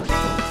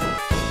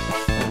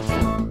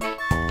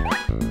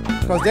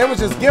 because they was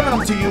just giving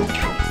them to you.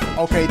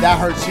 Okay, that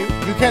hurts you.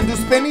 You can't do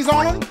spinnies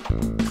on them?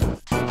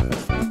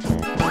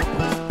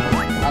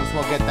 Might as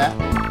well get that.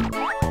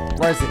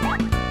 Where is it?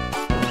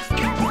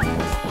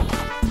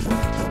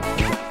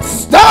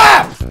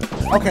 Stop!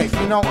 Okay,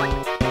 you know.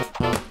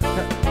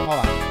 Hold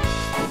on.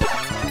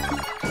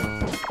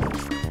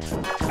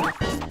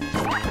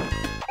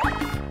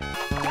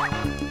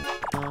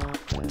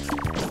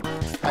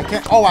 I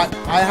can't. Oh, I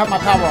have my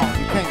power on.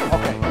 You can't.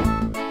 Okay.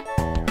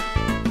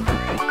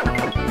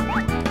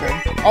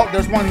 Oh,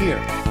 there's one here.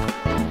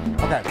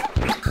 Okay.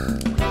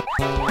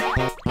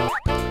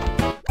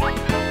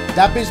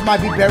 That bitch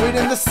might be buried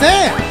in the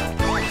sand.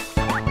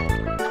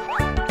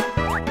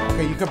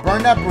 Okay, you can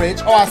burn that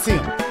bridge. Oh, I see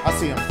him. I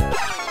see him.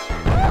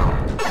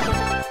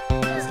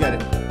 Let's get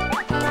it.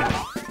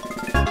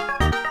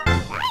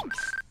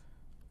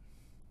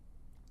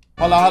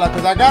 Hold on,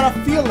 because I got a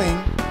feeling.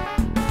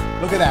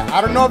 Look at that.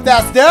 I don't know if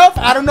that's Dev.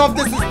 I don't know if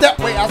this is Dev.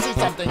 Wait, I see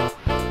something.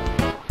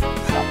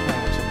 Stop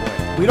playing with your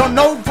boy. We don't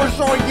know for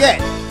sure yet.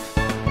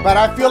 But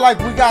I feel like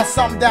we got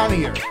something down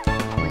here.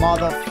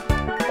 Mother.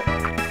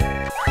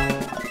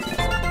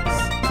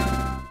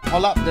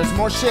 Hold up. There's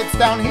more shits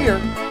down here.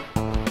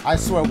 I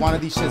swear one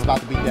of these shits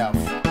about to be Dev.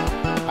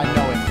 I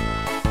know it.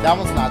 That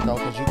one's not though,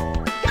 because you...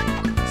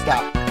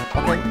 Stop.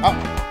 Okay. Oh,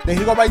 there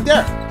you go right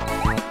there.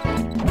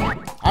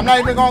 I'm not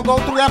even going to go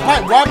through that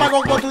pipe. Why am I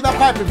going to go through that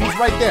pipe if he's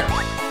right there?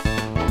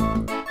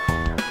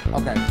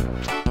 Okay.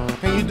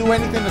 Can you do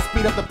anything to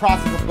speed up the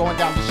process of going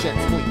down the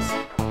shits, please?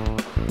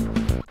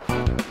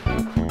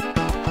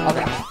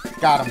 Okay.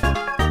 Got him.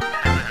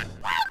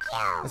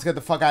 Let's get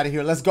the fuck out of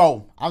here. Let's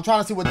go. I'm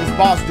trying to see what this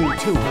boss do,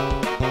 too.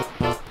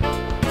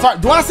 Sorry,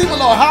 do I seem a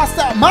little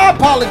hostile? My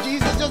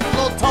apologies. It's just a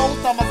little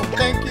toast. I'm gonna say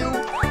thank you.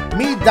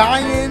 Me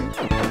dying.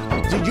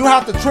 Did you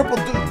have to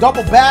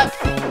double back?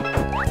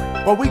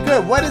 But we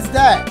good. What is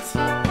that?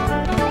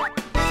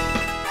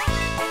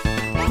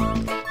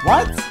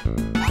 What?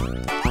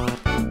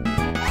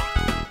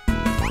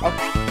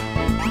 Okay.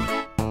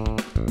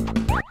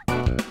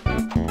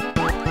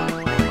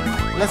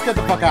 Let's get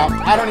the fuck out.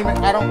 I don't even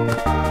care.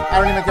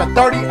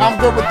 30, I'm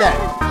good with that.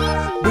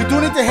 We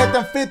do need to hit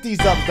them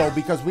 50s up though,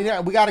 because we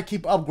gotta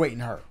keep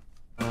upgrading her.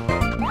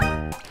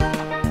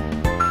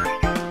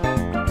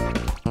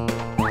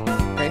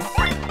 Okay.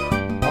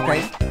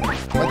 Okay.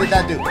 What did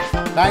that do?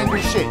 That ain't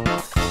do shit.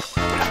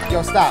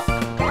 Yo, stop.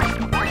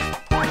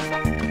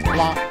 Come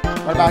on.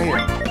 What about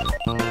here?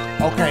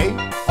 Okay.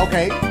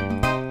 Okay.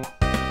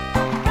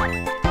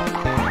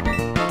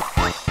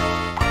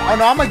 Oh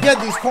no, I'm gonna get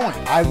these coins.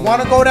 I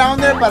wanna go down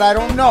there, but I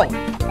don't know.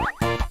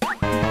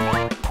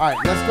 Alright,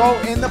 let's go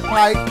in the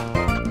pipe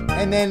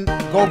and then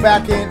go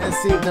back in and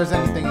see if there's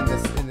anything in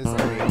this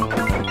area.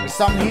 There's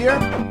something here.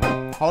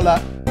 Hold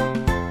up.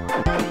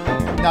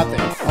 Nothing.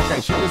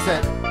 Okay, she just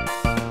said.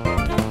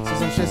 So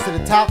some shit's to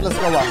the top. Let's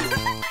go up.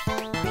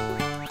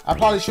 I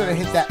probably should have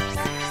hit that.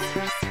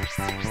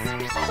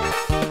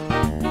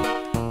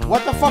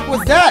 What the fuck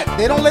was that?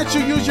 They don't let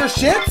you use your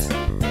shits?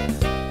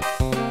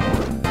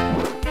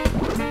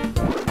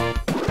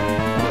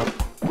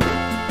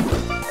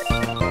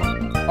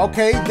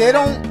 Okay,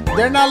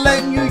 they're not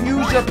letting you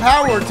use your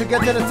power to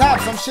get to the top.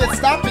 Some shit's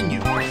stopping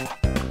you.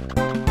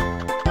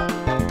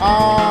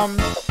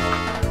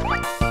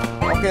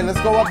 Okay, let's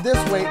go up this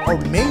way. Or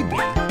maybe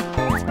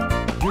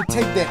you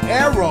take the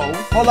arrow.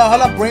 Hold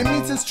up. Brain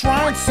Meats is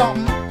trying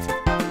something.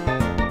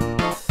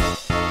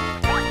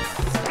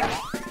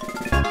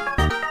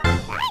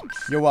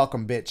 You're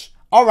welcome, bitch.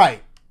 All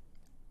right.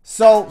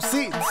 So,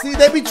 see,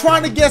 they be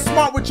trying to get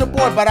smart with your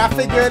boy, but I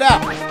figure it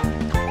out.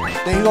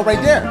 There you go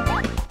right there.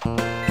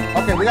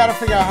 Okay, we gotta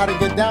figure out how to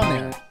get down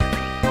there.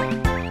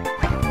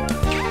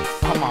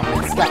 Come on,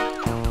 man, stop.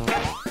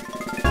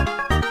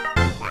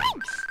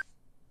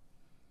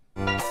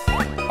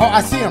 Oh,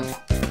 I see him.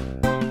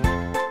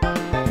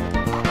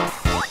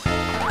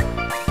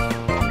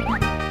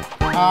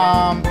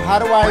 How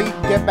do I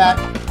get back?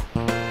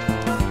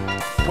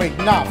 Wait,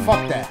 nah,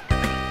 fuck that.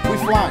 We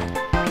flying.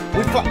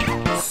 We fly.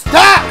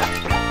 Stop!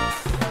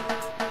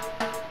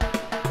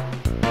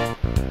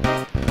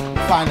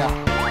 Find out.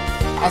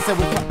 I said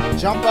we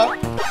jump up,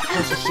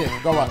 push the shit,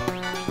 go up.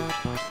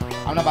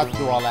 I'm not about to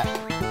do all that.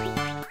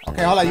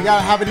 Okay, hold on. You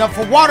gotta have enough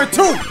for water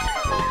too.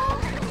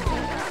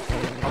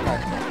 Okay.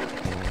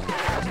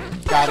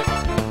 Got it.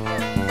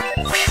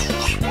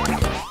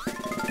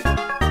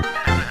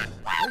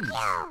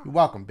 You're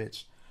welcome,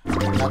 bitch.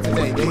 Not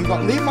today. There you go.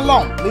 Leave him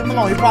alone. Leave him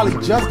alone. He probably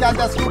just got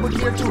that scuba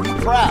gear too.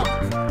 He's proud.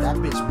 That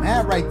bitch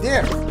mad right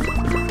there.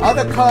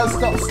 Other cuz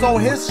stole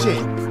his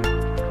shit.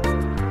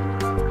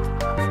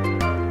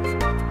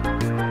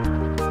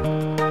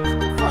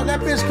 Where'd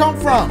that bitch come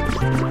from?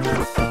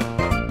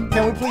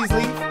 Can we please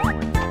leave?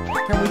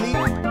 Can we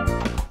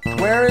leave?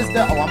 Where is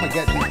the... Oh, I'm gonna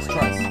get these.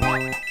 Trust.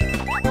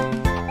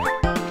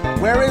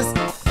 Where is...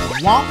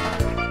 Womp?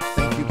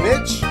 Thank you,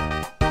 bitch.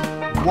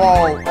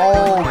 Whoa.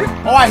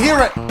 Oh, I hear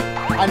it.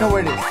 I know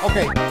where it is.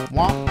 Okay.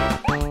 Womp.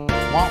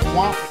 Womp,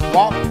 womp,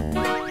 womp.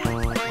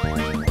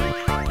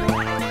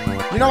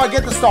 You know what?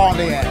 Get the star on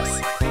their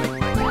ass.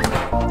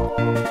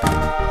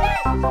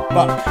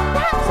 But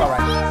it's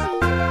alright.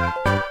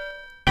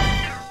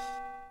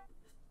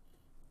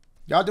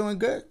 Y'all doing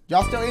good?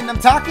 Y'all still eating them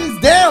Takis?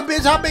 Damn,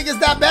 bitch. How big is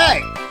that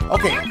bag?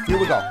 Okay. Here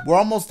we go. We're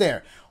almost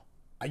there.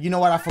 You know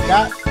what I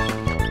forgot?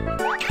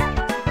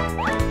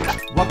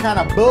 What kind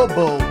of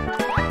boo-boo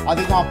are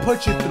they gonna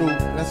put you through?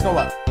 Let's go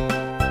up.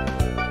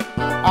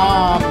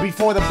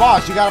 Before the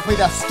boss, you gotta play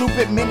that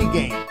stupid mini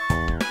game.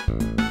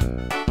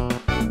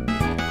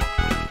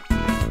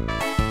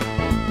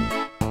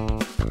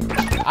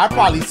 I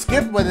probably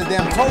skipped where the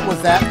damn toad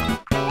was at.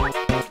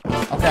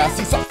 Okay, I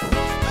see something.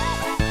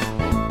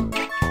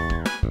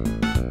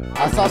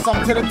 I saw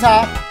something to the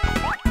top.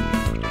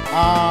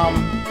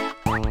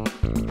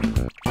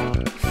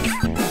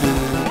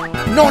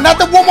 No, not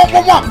the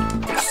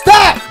one.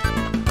 Stop!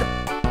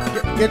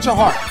 Get your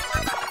heart.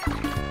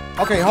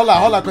 Okay, hold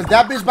on, because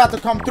that bitch about to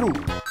come through.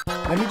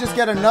 Let me just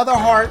get another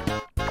heart.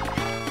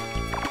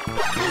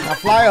 Now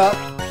fly up.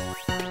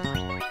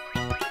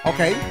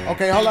 Okay,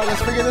 hold on,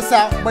 let's figure this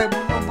out. Wait.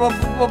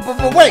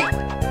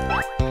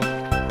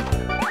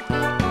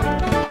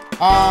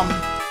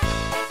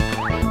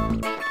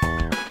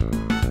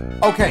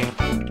 Okay.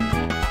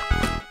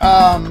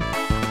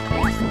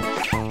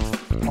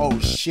 Oh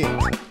shit.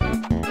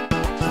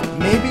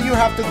 Maybe you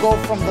have to go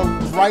from the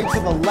right to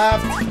the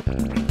left.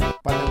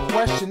 But the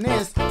question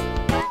is,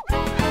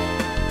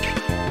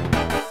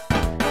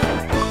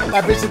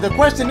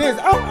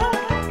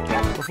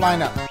 we're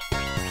flying up.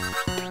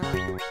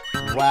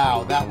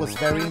 Wow, that was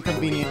very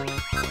inconvenient.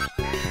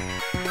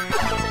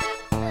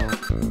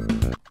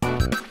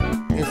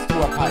 It's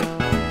through a pipe.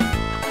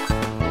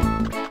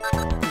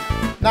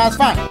 No, it's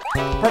fine.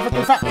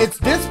 Perfectly fine. It's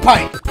this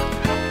pipe.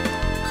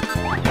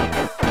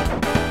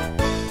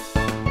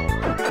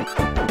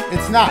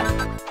 It's not.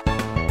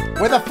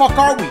 Where the fuck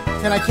are we?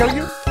 Can I kill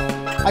you?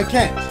 I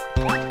can't.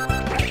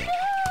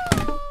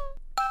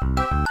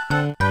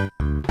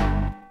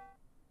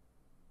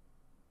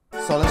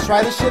 So let's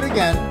try this shit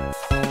again.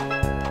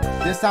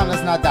 This time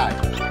let's not die.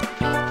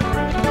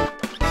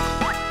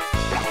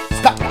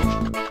 Stop.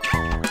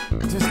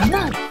 Just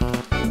not.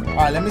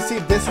 Alright, let me see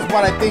if this is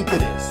what I think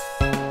it is.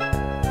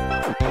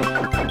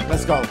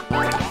 Let's go.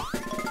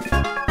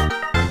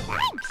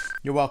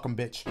 You're welcome,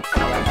 bitch.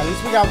 Alright, at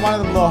least we got one of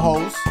them little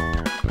hoes.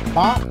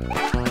 Bomb.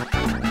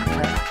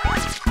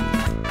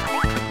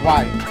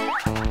 Why?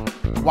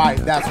 Why?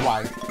 That's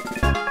why.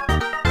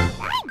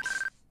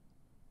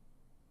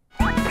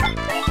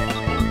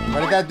 What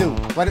did that do?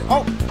 What did...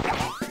 Oh!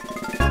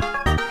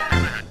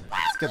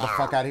 Let's get the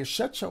fuck out of here.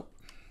 Shut your...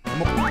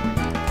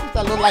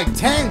 That look like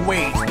Tang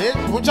waves,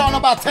 bitch. What y'all know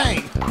about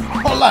Tang?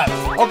 Hold up.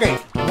 Okay.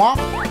 Womp,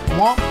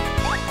 womp,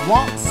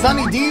 womp.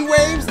 Sunny D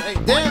waves? Hey,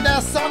 damn,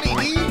 that's Sunny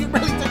D? You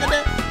really think of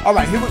that?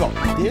 Alright, here we go.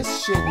 This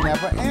shit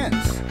never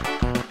ends.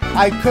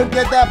 I could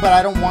get that, but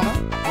I don't want to.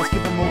 Let's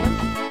keep it moving.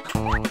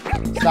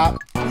 Stop.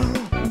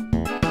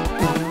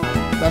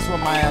 That's what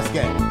my ass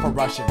get for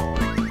rushing.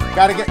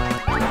 Gotta get...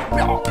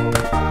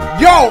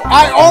 Yo,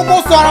 I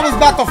almost thought I was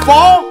about to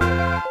fall.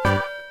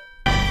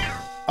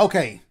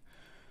 Okay.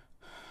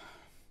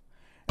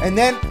 And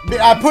then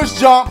I pushed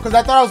jump because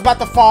I thought I was about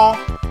to fall.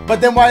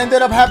 But then what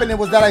ended up happening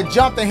was that I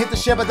jumped and hit the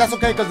shit. But that's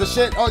okay because the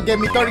shit gave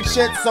me 30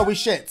 shits, so we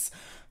shits.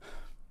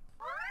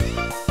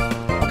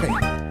 Okay.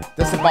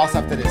 There's the boss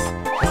after this.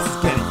 Let's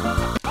just get it.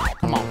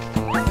 Come on.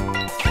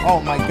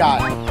 Oh my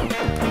god.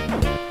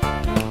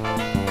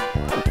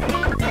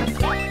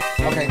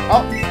 Okay.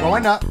 Oh,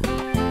 going up.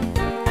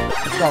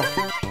 Let's go.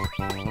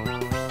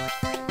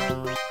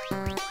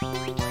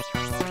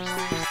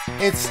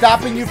 It's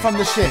stopping you from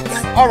the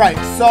shits. Alright,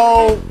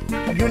 so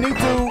you need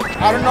to...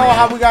 I don't know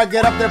how we gotta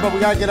get up there, but we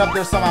gotta get up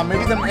there somehow.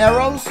 Maybe them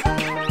arrows?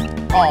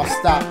 Oh,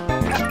 stop.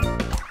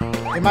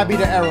 It might be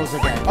the arrows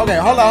again. Okay,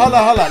 hold on.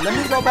 Let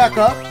me go back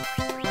up.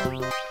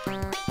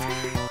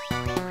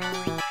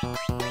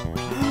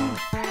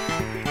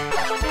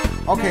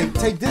 Okay,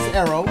 take this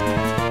arrow.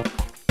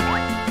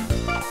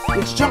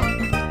 It's jump.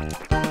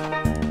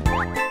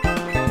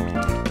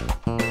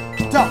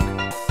 Duck.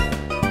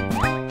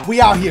 We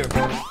out here.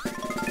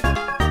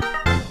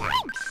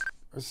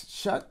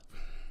 Shut.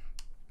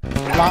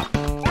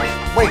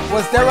 Wait,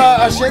 was there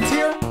a shit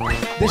here?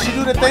 Did she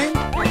do the thing?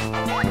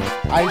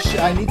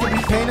 I need to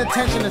be paying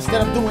attention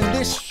instead of doing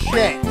this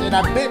shit. And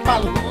I bit my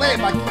leg,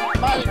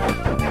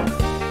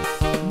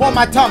 well,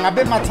 my tongue. I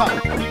bit my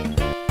tongue.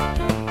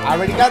 I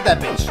already got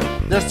that bitch.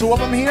 There's 2 of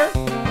them here.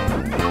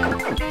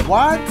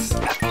 What?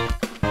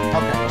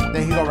 Okay,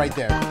 there you go, right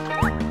there.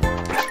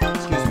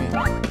 Excuse me.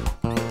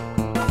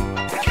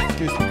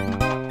 Excuse me.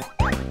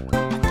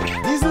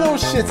 These little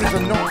shits is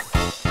annoying.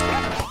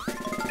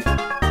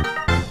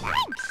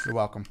 You're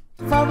welcome.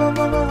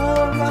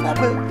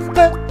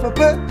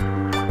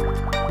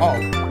 Oh.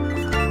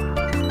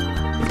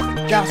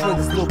 That's where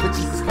this little bitch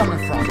is coming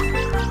from.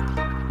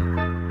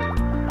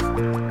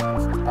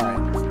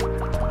 Alright.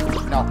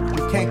 No,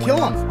 you can't kill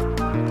him.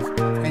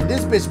 And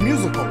this bitch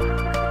musical.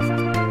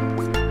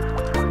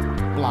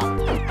 Block.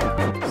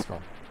 Let's go.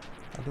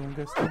 I'm doing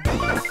good stuff.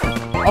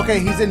 Okay,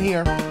 he's in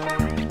here.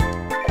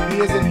 He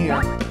is in here.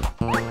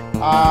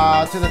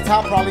 To the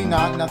top, probably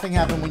not. Nothing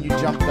happened when you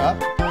jumped up.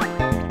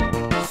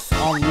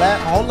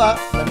 Hold up.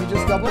 Let me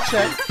just double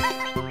check.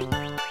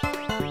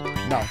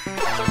 No,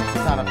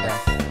 it's not up there.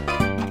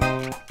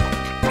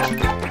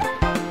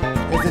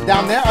 Is it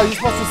down there? Are you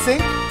supposed to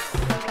sink?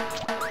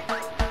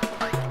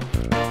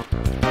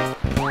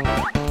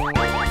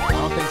 I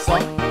don't think so.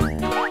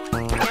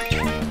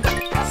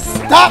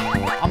 Stop!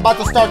 I'm about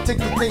to start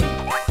tick-to-ting.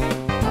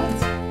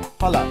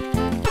 Hold up.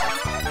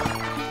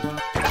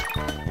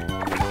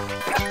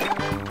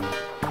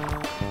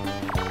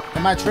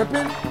 Am I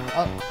tripping?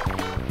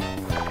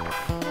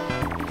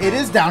 It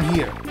is down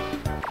here.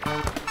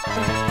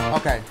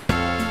 Okay.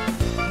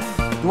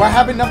 Do I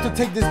have enough to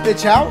take this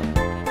bitch out?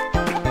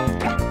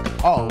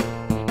 Uh-oh.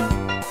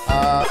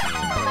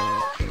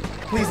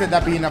 Please let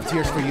that be enough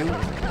tears for you.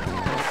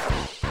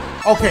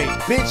 Okay,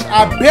 bitch,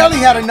 I barely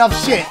had enough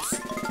shits.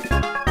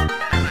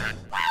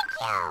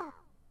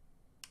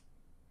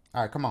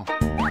 Alright, come on.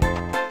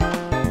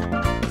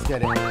 Let's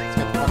get it. Let's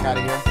get the fuck out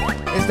of here.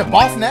 Is the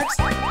boss next?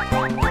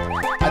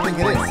 I think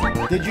it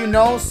is. Did you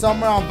know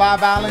somewhere on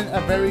Vibe Island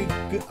a very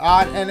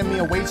odd enemy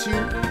awaits you?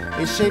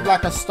 It's shaped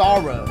like a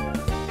star rug.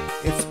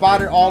 It's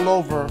spotted all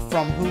over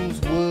from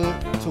whose wood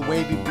to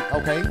wavy.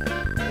 Okay,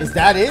 is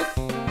that it?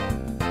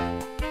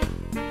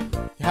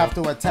 You have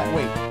to attack.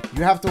 Wait,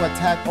 you have to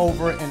attack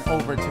over and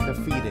over to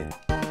defeat it.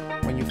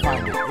 When you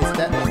find it, is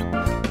that it?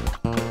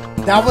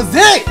 That was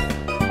it.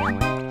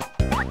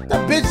 The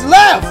bitch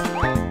left.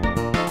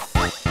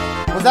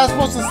 Was I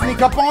supposed to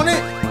sneak up on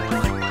it?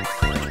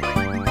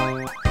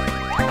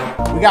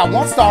 We got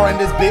 1 star in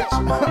this bitch.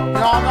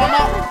 No.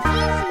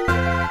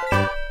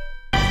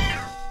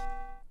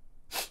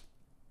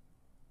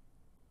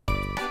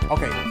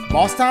 Okay,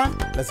 boss time?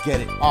 Let's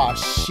get it. Oh,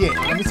 shit.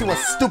 Let me see what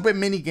stupid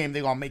mini game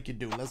they're gonna make you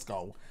do. Let's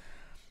go.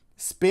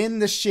 Spin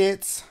the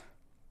shits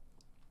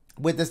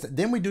with this.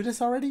 Didn't we do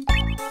this already?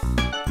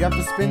 You have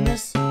to spin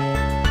this?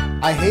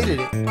 I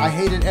hated it. I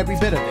hated every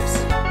bit of this.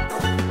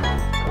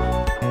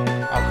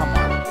 Oh, come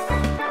on.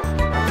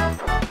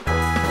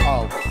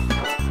 Oh.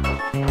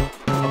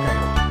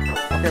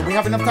 Okay, we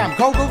have enough time.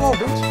 Go,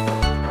 bitch.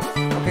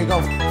 Okay,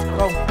 go.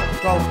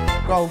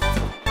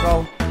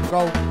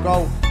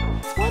 Go.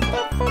 What the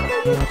fuck are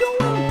you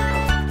doing?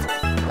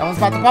 That one's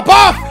about to pop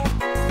off!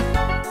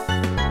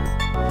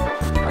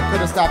 I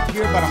could have stopped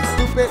here, but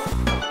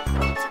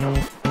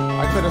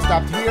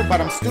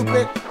I'm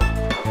stupid.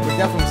 We're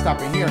definitely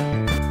stopping here.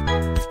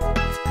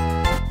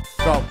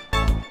 Go.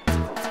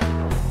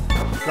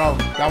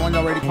 That one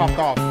already popped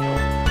off.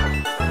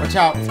 Watch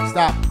out.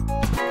 Stop.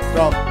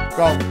 Go.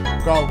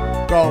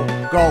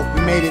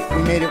 We made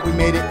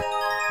it.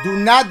 Do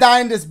not die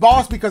in this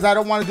boss because I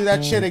don't want to do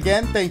that shit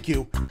again. Thank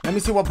you. Let me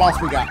see what boss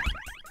we got.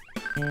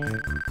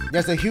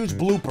 There's a huge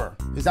blooper.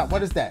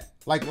 What is that?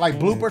 Like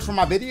bloopers from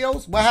my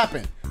videos? What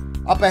happened?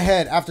 Up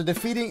ahead, after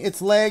defeating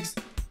its legs,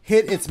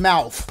 hit its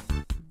mouth.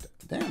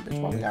 Damn, bitch,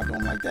 why we gotta do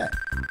them like that?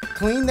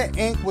 Clean the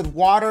ink with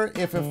water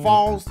if it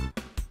falls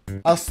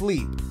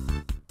asleep.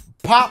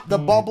 Pop the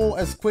bubble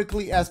as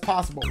quickly as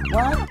possible.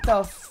 What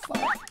the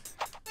fuck?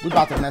 We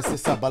about to mess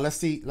this up, but let's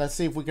see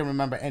if we can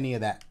remember any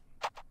of that.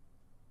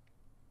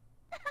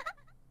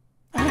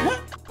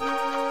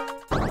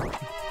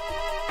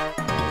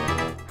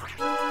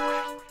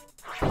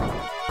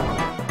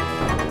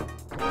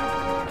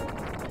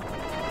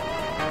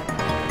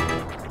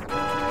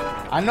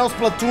 I know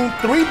Splatoon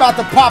 3 about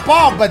to pop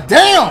off, but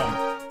damn!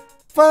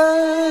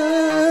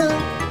 Fun!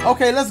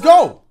 Okay, let's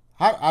go.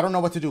 I don't know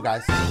what to do,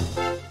 guys.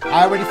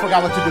 I already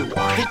forgot what to do.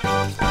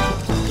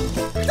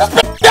 Just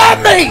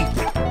at me!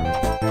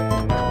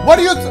 What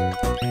are you...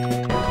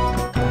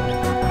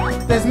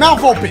 There's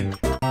mouth open.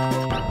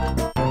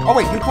 Oh,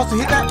 wait, you're supposed to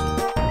hit that?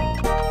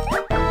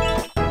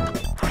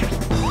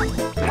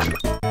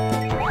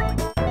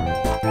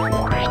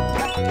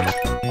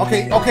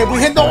 Okay, we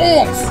hit the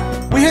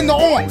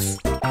arms.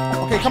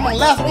 Okay, come on,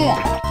 last arm.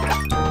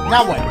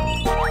 Now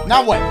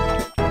what?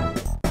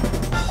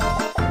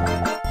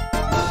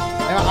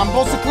 And I'm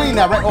supposed to clean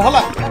that, right? Oh, hold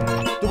up.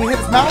 Do we hit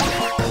his mouth?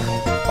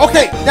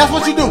 Okay, that's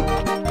what you do.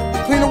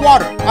 Clean the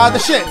water, the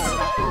shits.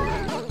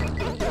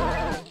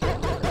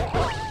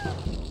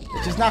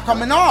 It's just not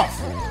coming off.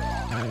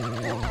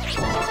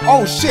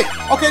 Oh shit.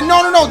 Okay,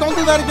 no, don't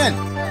do that again.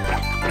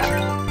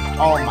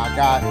 Oh my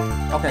god.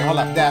 Okay, hold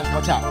up, Dash,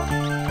 watch out.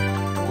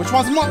 Which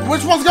one's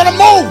gonna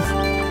move?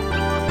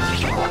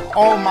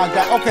 Oh my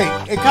god. Okay,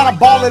 it kind of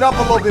ball it up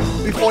a little bit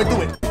before I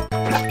do it.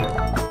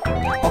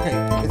 Okay,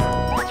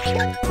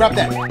 grab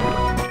that.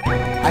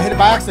 I hit it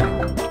by accident.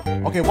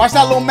 Okay, watch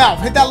that little mouth.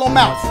 Hit that little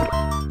mouth.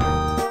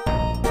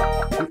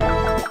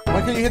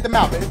 When can you hit the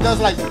mouth? It does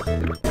like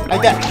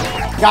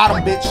that. Got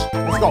him, bitch.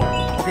 Let's go.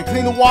 Okay,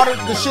 clean the water,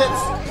 the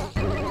shits.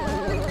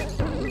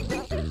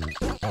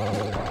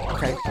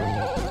 Okay.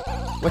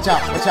 Watch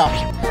out, watch out.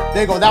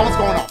 There you go, that one's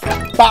going off.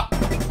 Bop.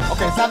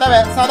 Okay, it's not that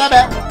bad, it's not that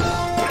bad.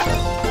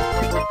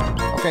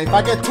 Okay, if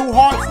I get 2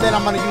 hearts, then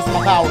I'm gonna use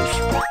my powers.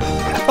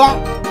 Bop.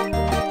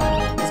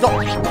 Let's go.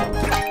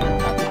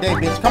 Not today,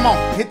 bitch. Come on,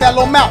 hit that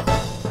little mouth.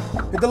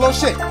 Hit the little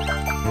shit.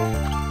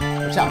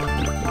 Watch out.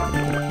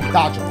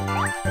 Dodge him.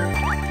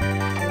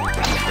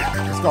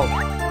 Let's go.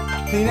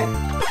 Clean it.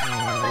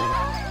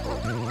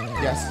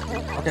 Yes.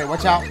 Okay,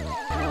 watch out.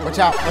 Watch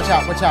out, watch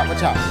out, watch out,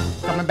 watch out.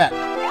 Coming back.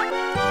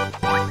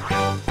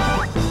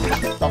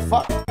 The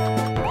fuck?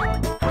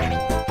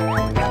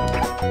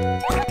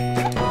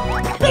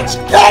 Bitch,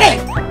 get it!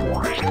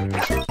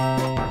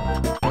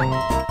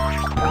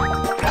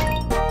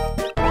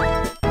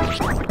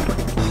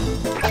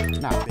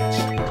 Nah, bitch.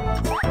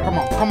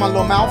 Come on,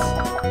 little mouse.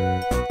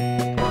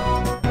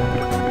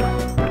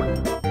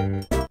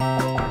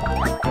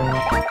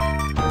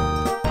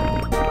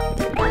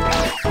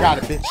 Got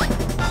it, bitch.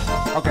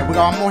 Okay, we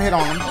got one more hit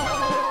on him.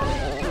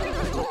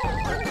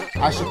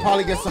 I should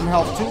probably get some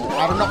health too.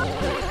 I don't know.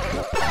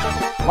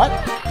 What?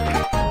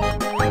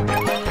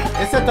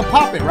 It said to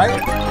pop it,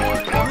 right?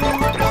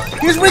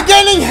 He's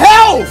regaining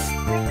health!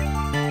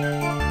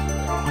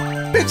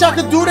 Bitch, I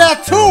could do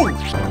that too!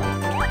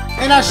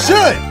 And I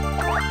should!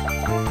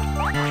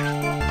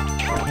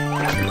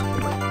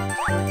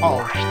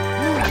 Oh,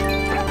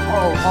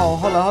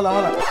 hold on.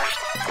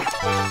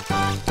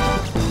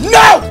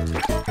 No!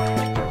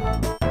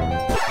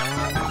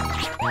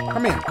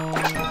 Come here.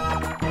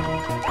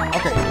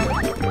 Okay,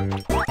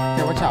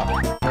 watch out.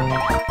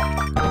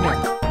 Come here.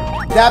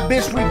 That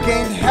bitch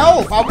regained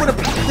health.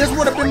 This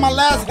would have been my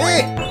last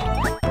hit.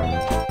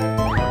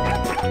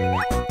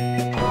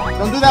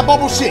 Don't do that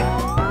bubble shit.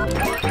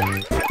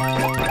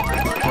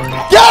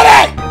 Get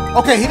it!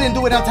 Okay, he didn't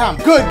do it on time.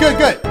 Good.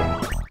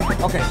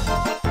 Okay.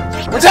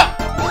 Watch out!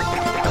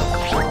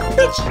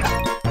 Bitch!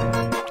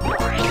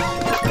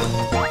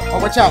 Oh,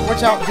 watch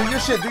out. Do your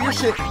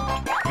shit.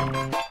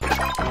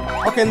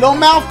 Okay, little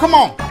mouth, come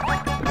on.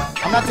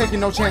 I'm not taking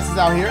no chances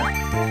out here.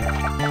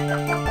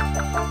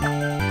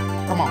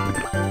 Come on.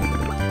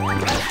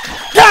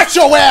 Got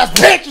your ass,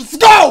 bitch! Let's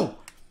go!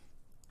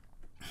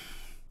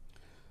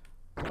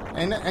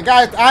 And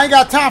guys, I ain't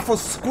got time for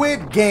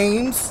Squid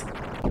Games.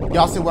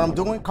 Y'all see what I'm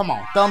doing? Come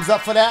on, thumbs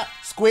up for that.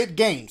 Squid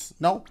Games.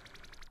 No?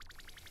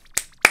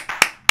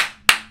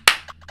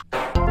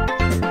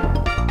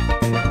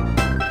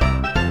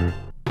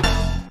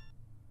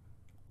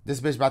 This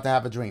bitch about to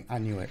have a dream. I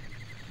knew it.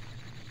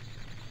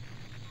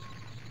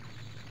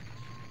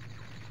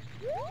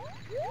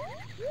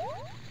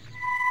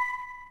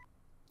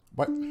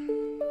 What?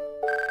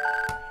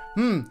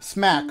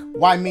 Smack.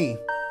 Why me?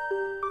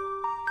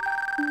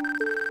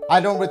 I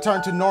don't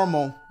return to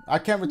normal. I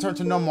can't return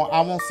to normal.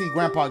 I won't see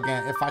Grandpa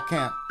again if I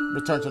can't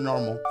return to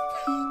normal.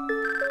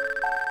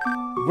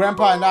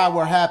 Grandpa and I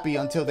were happy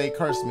until they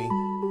cursed me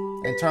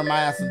and turned my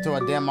ass into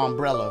a damn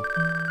umbrella.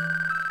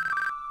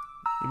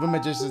 Even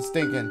magician's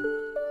thinking,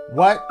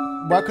 what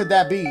could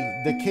that be?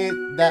 The kid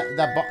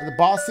the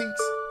boss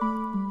seeks?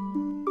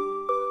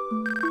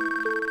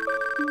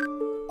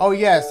 Oh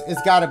yes,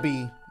 it's gotta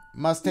be.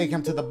 Must take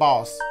him to the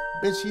boss.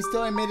 Bitch, he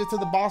still ain't made it to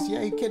the boss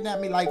yet. He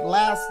kidnapped me like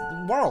last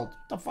world.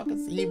 The fuck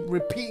is he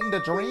repeating the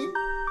dream?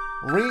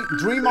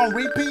 Dream on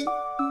repeat?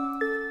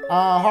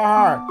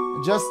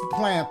 Just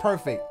playing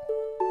perfect.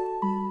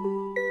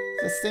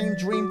 It's the same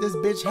dream this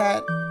bitch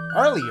had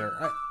earlier.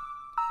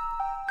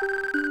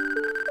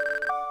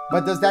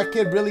 But does that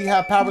kid really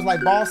have powers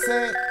like Boss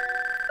said?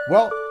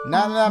 Well,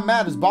 none of that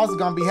matters. Boss is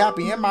gonna be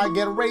happy and might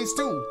get a raise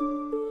too.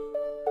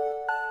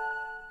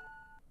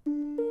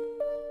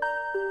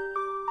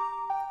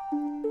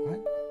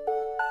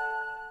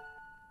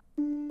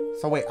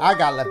 So wait, I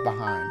got left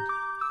behind.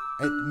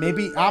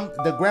 Maybe I'm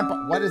the grandpa.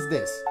 What is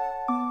this?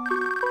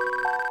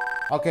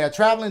 Okay, a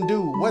traveling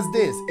dude. What's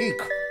this?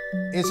 Eek.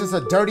 It's just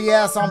a dirty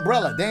ass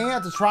umbrella. They ain't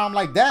have to try them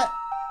like that.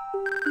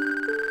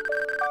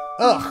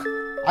 Ugh.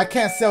 I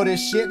can't sell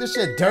this shit. This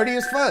shit dirty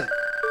as fuck.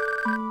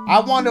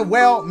 I wonder,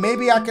 well,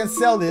 maybe I can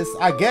sell this.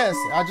 I guess.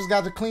 I just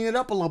got to clean it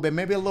up a little bit.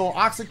 Maybe a little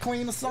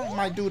OxyClean or something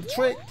might do the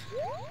trick.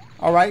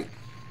 All right.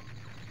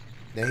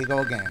 There he go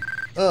again.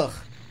 Ugh.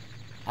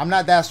 I'm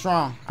not that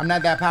strong. I'm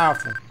not that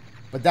powerful.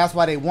 But that's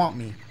why they want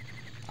me.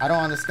 I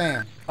don't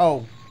understand.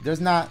 Oh, there's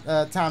not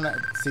time to...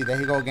 See, there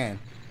he go again.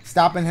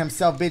 Stopping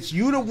himself, bitch.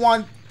 You the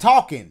one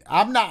talking.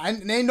 I'm not...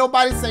 Ain't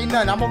nobody say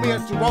nothing. I'm over here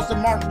to roasting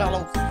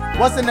marshmallows.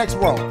 What's the next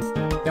roll?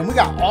 Then we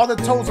got all the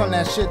toes on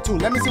that shit, too.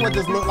 Let me see what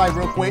this look like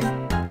real quick.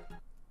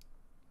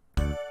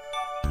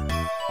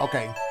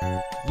 Okay.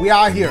 We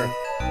out here.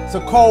 It's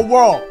a cold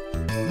world.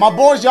 My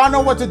boys, y'all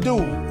know what to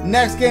do.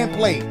 Next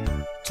gameplay.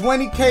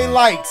 20K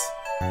likes.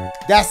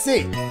 That's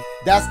it.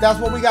 That's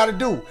what we gotta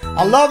do.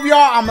 I love y'all.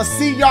 I'ma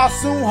see y'all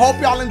soon.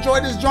 Hope y'all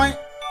enjoy this joint.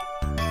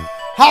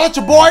 Holla at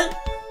your boy.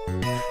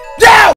 Yeah!